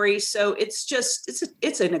own glory. So it's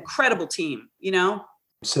an incredible team,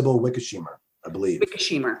 Sybil Wickershemer, I believe.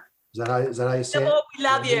 Wickershemer. Is that how you say Sybil, it? we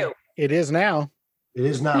love you. It is now. It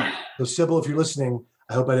is now. So Sybil, if you're listening,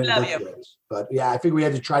 I hope I didn't Love look you. good. But yeah, I figured we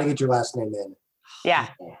had to try to get your last name in. Yeah.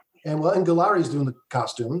 And Galari's doing the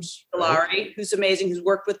costumes. Galari, who's amazing, who's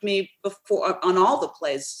worked with me before on all the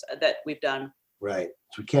plays that we've done. Right.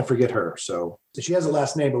 So we can't forget her. So she has a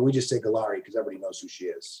last name, but we just say Galari because everybody knows who she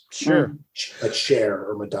is. Sure. Like Cher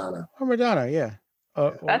or Madonna. Or Madonna, yeah.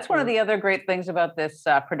 That's one of the other great things about this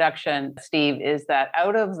production, Steve, is that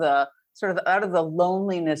out of the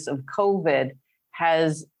loneliness of COVID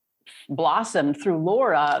has blossomed through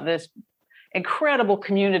Laura, this incredible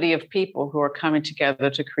community of people who are coming together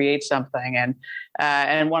to create something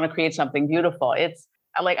and want to create something beautiful. It's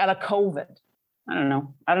like out of COVID. I don't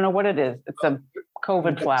know what it is. It's a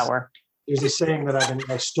COVID flower. There's a saying that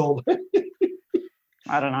I stole.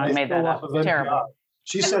 I don't know. I made that up. It's terrible.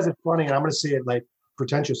 She says it funny, and I'm going to say it like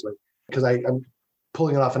pretentiously because I'm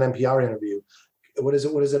pulling it off an NPR interview. What is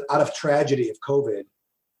it? Out of tragedy of COVID,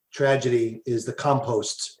 tragedy is the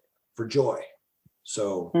compost for joy.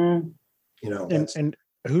 So, and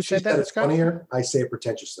Who She said said that, it's Scott? funnier. I say it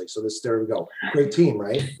pretentiously. So there we go. Great team,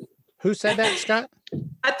 right? Who said that, Scott?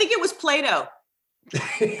 I think it was Plato.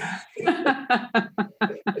 Little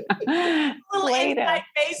inside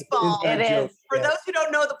baseball. It is. For those who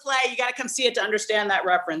don't know the play, you got to come see it to understand that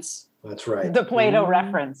reference. That's right. The Plato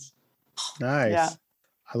reference. Nice. Yeah.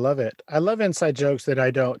 I love it. I love inside jokes that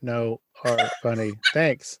I don't know are funny.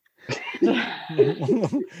 Thanks.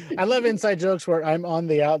 I love inside jokes where I'm on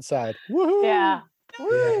the outside. Woohoo! Yeah.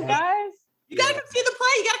 Woo, guys. You got to come see the play.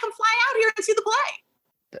 You got to come fly out here and see the play.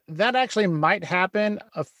 That actually might happen.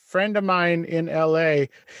 A friend of mine in LA,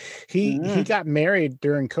 he got married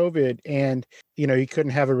during COVID, and he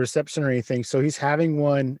couldn't have a reception or anything. So he's having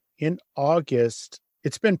one in August.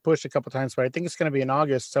 It's been pushed a couple times, but I think it's going to be in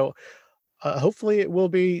August. So hopefully it will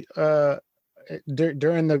be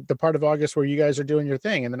during the part of August where you guys are doing your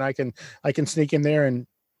thing, and then I can sneak in there and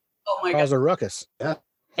cause a ruckus. Yeah.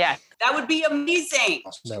 Yeah, that would be amazing.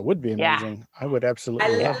 That would be amazing. Yeah. I would absolutely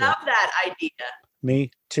I love love it. that idea. Me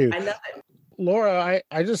too. I love it. Laura,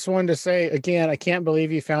 I just wanted to say again, I can't believe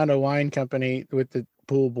you found a wine company with the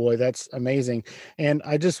Pool Boy. That's amazing. And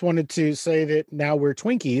I just wanted to say that now we're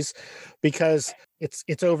Twinkies because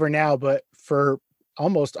it's over now, but for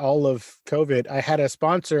almost all of COVID, I had a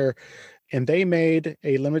sponsor and they made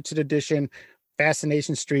a limited edition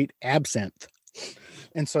Fascination Street absinthe.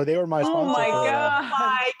 And so they were my sponsor. Oh my for god!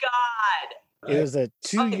 My god! It was a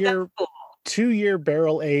two-year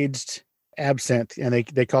barrel aged absinthe, and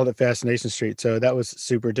they called it Fascination Street. So that was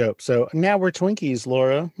super dope. So now we're Twinkies,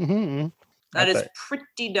 Laura. Mm-hmm. That is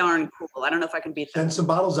pretty darn cool. I don't know if I can beat that. Send some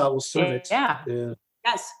bottles out. We'll serve it. Yeah.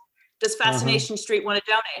 Yes. Does Fascination Street want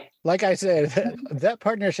to donate? Like I said, that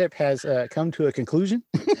partnership has come to a conclusion,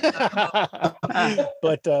 but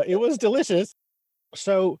it was delicious.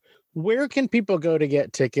 So where can people go to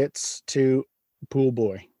get tickets to Pool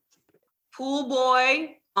Boy? Pool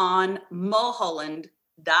Boy on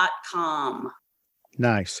Mulholland.com.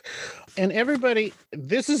 Nice. And everybody,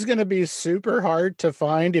 this is going to be super hard to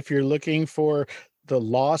find if you're looking for the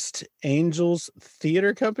Lost Angels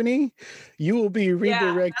Theater Company. You will be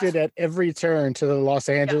redirected at every turn to the Los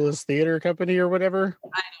Angeles Theater Company or whatever.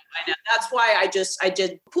 I know. That's why I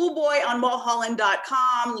did Pool Boy on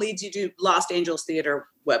Mulholland.com leads you to Lost Angels Theater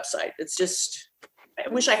website. It's just, I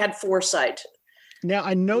wish I had foresight. Now,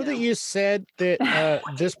 I know that you said that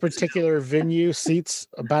this particular venue seats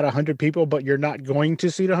about 100 people, but you're not going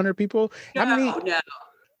to seat 100 people. No.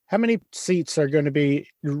 How many seats are going to be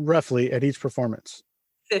roughly at each performance?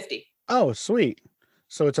 50. Oh, sweet.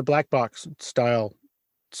 So it's a black box style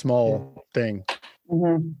small thing.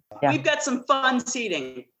 Mm-hmm. Yeah. We've got some fun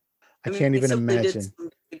seating. I can't even imagine.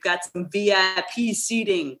 We've got some VIP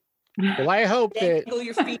seating. Well, I hope that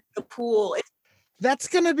your feet in the pool. That's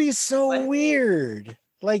going to be so weird.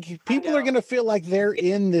 Like people are going to feel like they're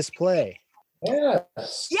in this play.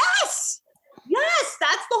 Yes. Yes,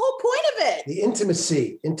 that's the whole point of it. The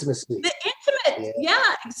intimacy. The intimate.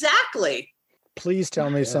 Yeah, exactly. Please tell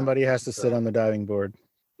me somebody has to sit on the diving board.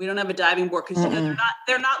 We don't have a diving board because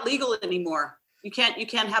they're not legal anymore. You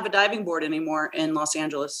can't have a diving board anymore in Los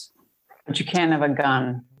Angeles. But you can't have a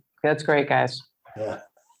gun. That's great, guys. Yeah.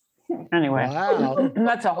 Anyway, wow.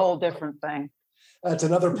 That's a whole different thing. That's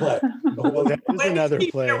another play. That is another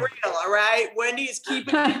play. It real, all right? Wendy's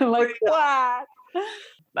keeping it Like real. what?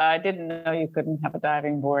 I didn't know you couldn't have a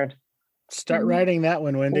diving board. Start writing that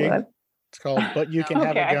one, Wendy. What? It's called But You Can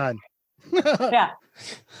Have a Gun. Yeah.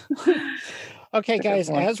 Okay, guys,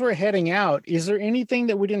 as we're heading out, is there anything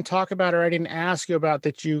that we didn't talk about or I didn't ask you about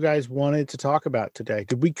that you guys wanted to talk about today?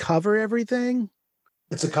 Did we cover everything?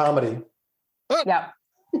 It's a comedy. Oh. Yeah.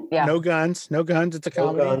 Yeah. No guns. It's a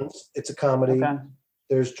comedy. No guns. It's a comedy. Okay.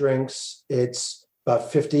 There's drinks. It's about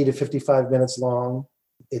 50 to 55 minutes long.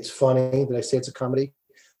 It's funny. Did I say it's a comedy?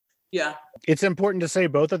 Yeah. It's important to say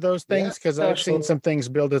both of those things because I've seen some things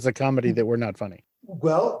billed as a comedy that were not funny.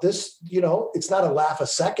 Well, this, it's not a laugh a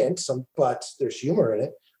second, but there's humor in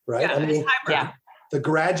it, right? Yeah, I mean, The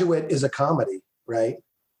Graduate is a comedy, right?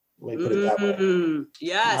 Let me put it that way.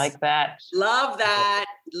 Yes. I like that. Love that.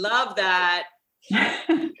 Love that.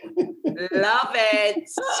 Love it.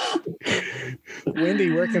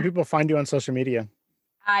 Wendy, where can people find you on social media?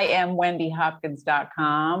 I am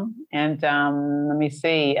wendyhopkins.com. And let me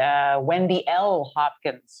see, Wendy L.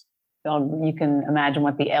 Hopkins. So you can imagine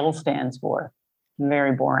what the L stands for.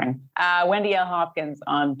 Very boring. Wendy L. Hopkins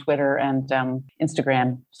on Twitter and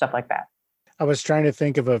Instagram, stuff like that. I was trying to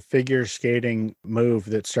think of a figure skating move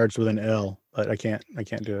that starts with an L, but I can't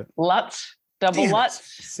do it. Lutz, double Damn it. Lutz.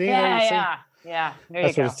 See, Yeah. There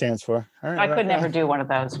that's you what go. it stands for. All right, I could never do one of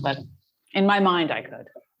those, but in my mind I could.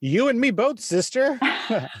 You and me both, sister.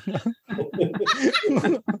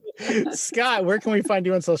 Scott, where can we find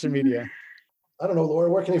you on social media? I don't know,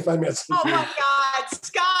 Laura. Where can you find me on social Oh media? my God,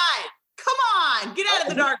 Scott! Come on, get out of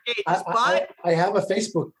the dark ages, bud. I have a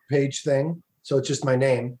Facebook page thing, so it's just my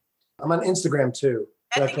name. I'm on Instagram too,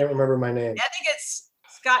 but I can't remember my name. I think it's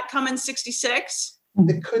Scott Cummins 66.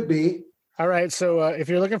 It could be. All right. So if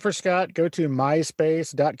you're looking for Scott, go to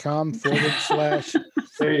myspace.com/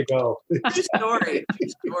 There you go. True story. True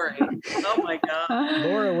story. Oh my God.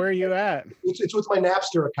 Laura, where are you at? It's with my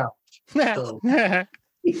Napster account. So.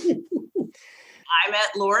 I'm at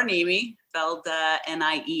Laura Niemi, spelled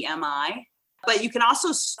Niemi. But you can also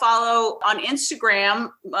follow on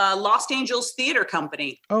Instagram, Lost Angels Theater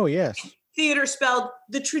Company. Oh, yes. Theater spelled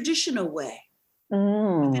the traditional way.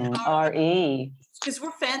 R-E. Because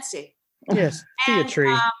we're fancy. Yes,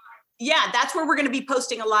 theatre. Yeah, that's where we're going to be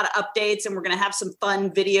posting a lot of updates, and we're going to have some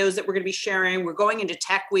fun videos that we're going to be sharing. We're going into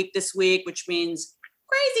Tech Week this week, which means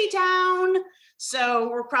Crazy Town. So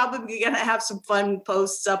we're probably going to have some fun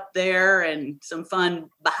posts up there and some fun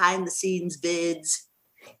behind the scenes vids.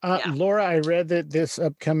 Laura, I read that this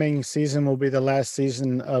upcoming season will be the last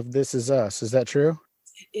season of This Is Us. Is that true?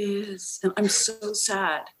 It is. And I'm so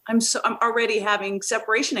sad. I'm already having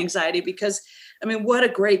separation anxiety because, I mean, what a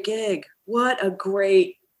great gig. What a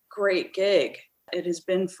great gig it has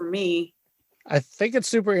been for me. I think it's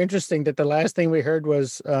super interesting that the last thing we heard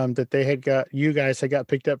was that you guys had got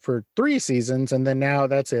picked up for 3 seasons, and then now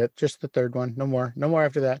that's it, just the 3rd one. No more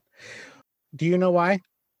after that. Do you know why?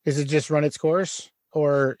 Is it just run its course,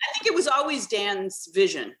 or? I think it was always Dan's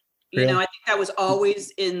vision. You Really? know, I think that was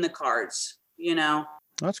always in the cards. You know.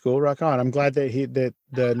 That's cool. Rock on. I'm glad that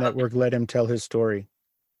the network let him tell his story.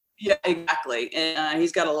 Yeah, exactly. And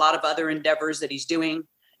he's got a lot of other endeavors that he's doing,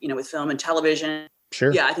 you know, with film and television.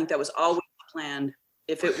 Sure. Yeah, I think that was always planned.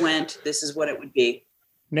 If it went, this is what it would be.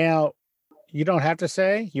 Now, you don't have to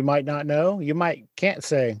say. You might not know. You can't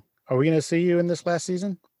say. Are we going to see you in this last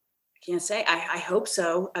season? I can't say. I hope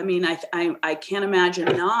so. I mean, I can't imagine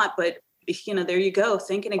not. But you know, there you go,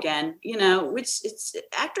 thinking again. You know, it's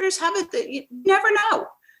actors have it that you never know.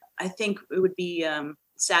 I think it would be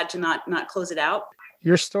sad to not close it out.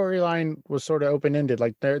 Your storyline was sort of open ended.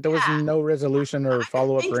 Like there was no resolution or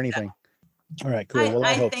follow up or anything. So. All right, cool. Well,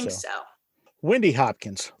 I hope think so. so. Wendy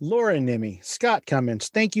Hopkins, Laura Niemi, Scott Cummins,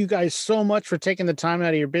 thank you guys so much for taking the time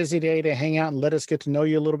out of your busy day to hang out and let us get to know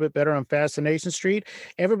you a little bit better on Fascination Street.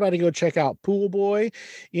 Everybody go check out Pool Boy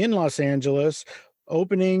in Los Angeles,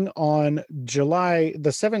 opening on July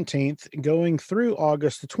the 17th, going through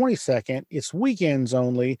August the 22nd. It's weekends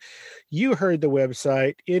only. You heard the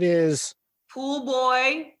website. It is Pool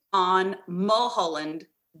Boy on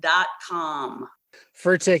Mulholland.com.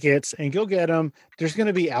 for tickets, and go get them. There's going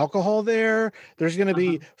to be alcohol there. There's going to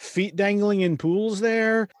be feet dangling in pools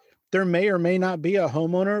there. There may or may not be a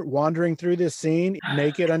homeowner wandering through this scene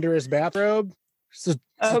naked under his bathrobe.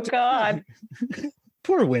 Oh God.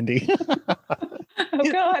 Poor Wendy. Oh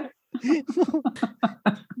God. Baby.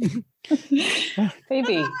 Oh my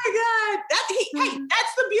God. Hey,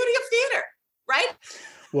 that's the beauty of theater, right?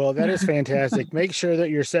 Well, that is fantastic. Make sure that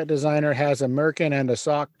your set designer has a merkin and a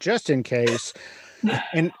sock just in case.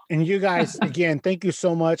 And you guys, again, thank you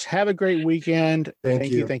so much. Have a great weekend. Thank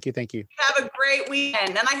you. Have a great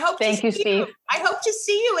weekend. And I hope Thank you, Steve. I hope to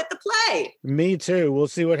see you at the play. Me too. We'll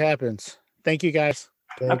see what happens. Thank you, guys.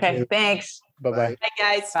 Okay, thanks. Bye-bye. Bye,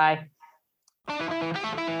 guys. Bye.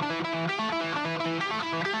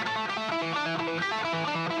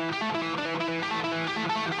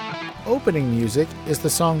 Opening music is the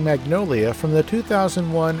song Magnolia from the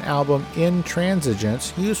 2001 album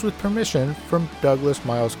Intransigence, used with permission from Douglas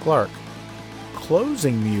Miles Clark.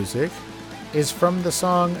 Closing music is from the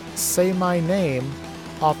song Say My Name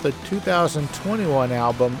off the 2021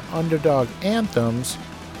 album Underdog Anthems,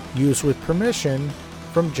 used with permission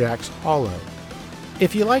from Jax Hollow.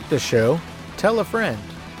 If you like the show, tell a friend.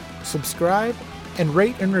 Subscribe and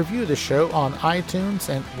rate and review the show on iTunes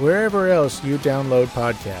and wherever else you download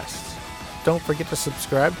podcasts. Don't forget to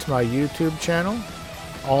subscribe to my YouTube channel.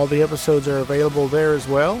 All the episodes are available there as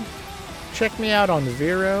well. Check me out on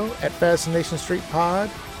Vero at Fascination Street Pod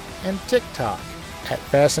and TikTok at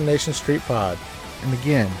Fascination Street Pod. And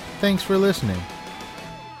again, thanks for listening.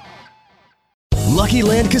 Lucky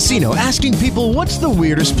Land Casino, asking people, what's the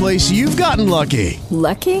weirdest place you've gotten lucky?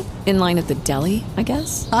 Lucky? In line at the deli, I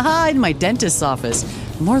guess? Aha, in my dentist's office.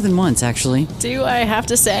 More than once, actually. Do I have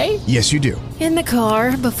to say? Yes, you do. In the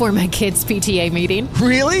car before my kids' PTA meeting.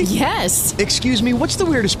 Really? Yes. Excuse me, what's the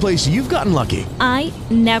weirdest place you've gotten lucky? I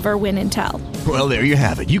never win and tell. Well, there you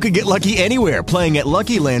have it. You can get lucky anywhere, playing at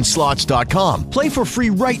LuckyLandSlots.com. Play for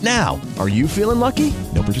free right now. Are you feeling lucky?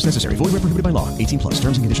 No purchase necessary. Void where prohibited by law. 18+.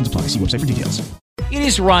 Terms and conditions apply. See website for details. It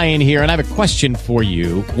is Ryan here, and I have a question for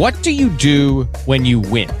you. What do you do when you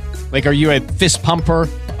win? Like, are you a fist pumper,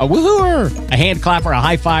 a woohooer, a hand clapper, a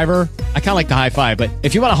high fiver? I kind of like the high five, but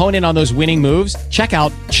if you want to hone in on those winning moves, check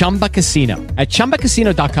out Chumba Casino. At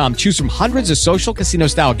ChumbaCasino.com, choose from hundreds of social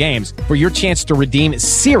casino-style games for your chance to redeem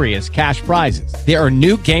serious cash prizes. There are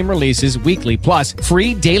new game releases weekly, plus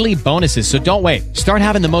free daily bonuses, so don't wait. Start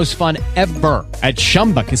having the most fun ever at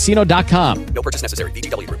ChumbaCasino.com. No purchase necessary.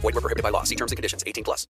 VGW Group. Void where prohibited by law. See terms and conditions. 18+.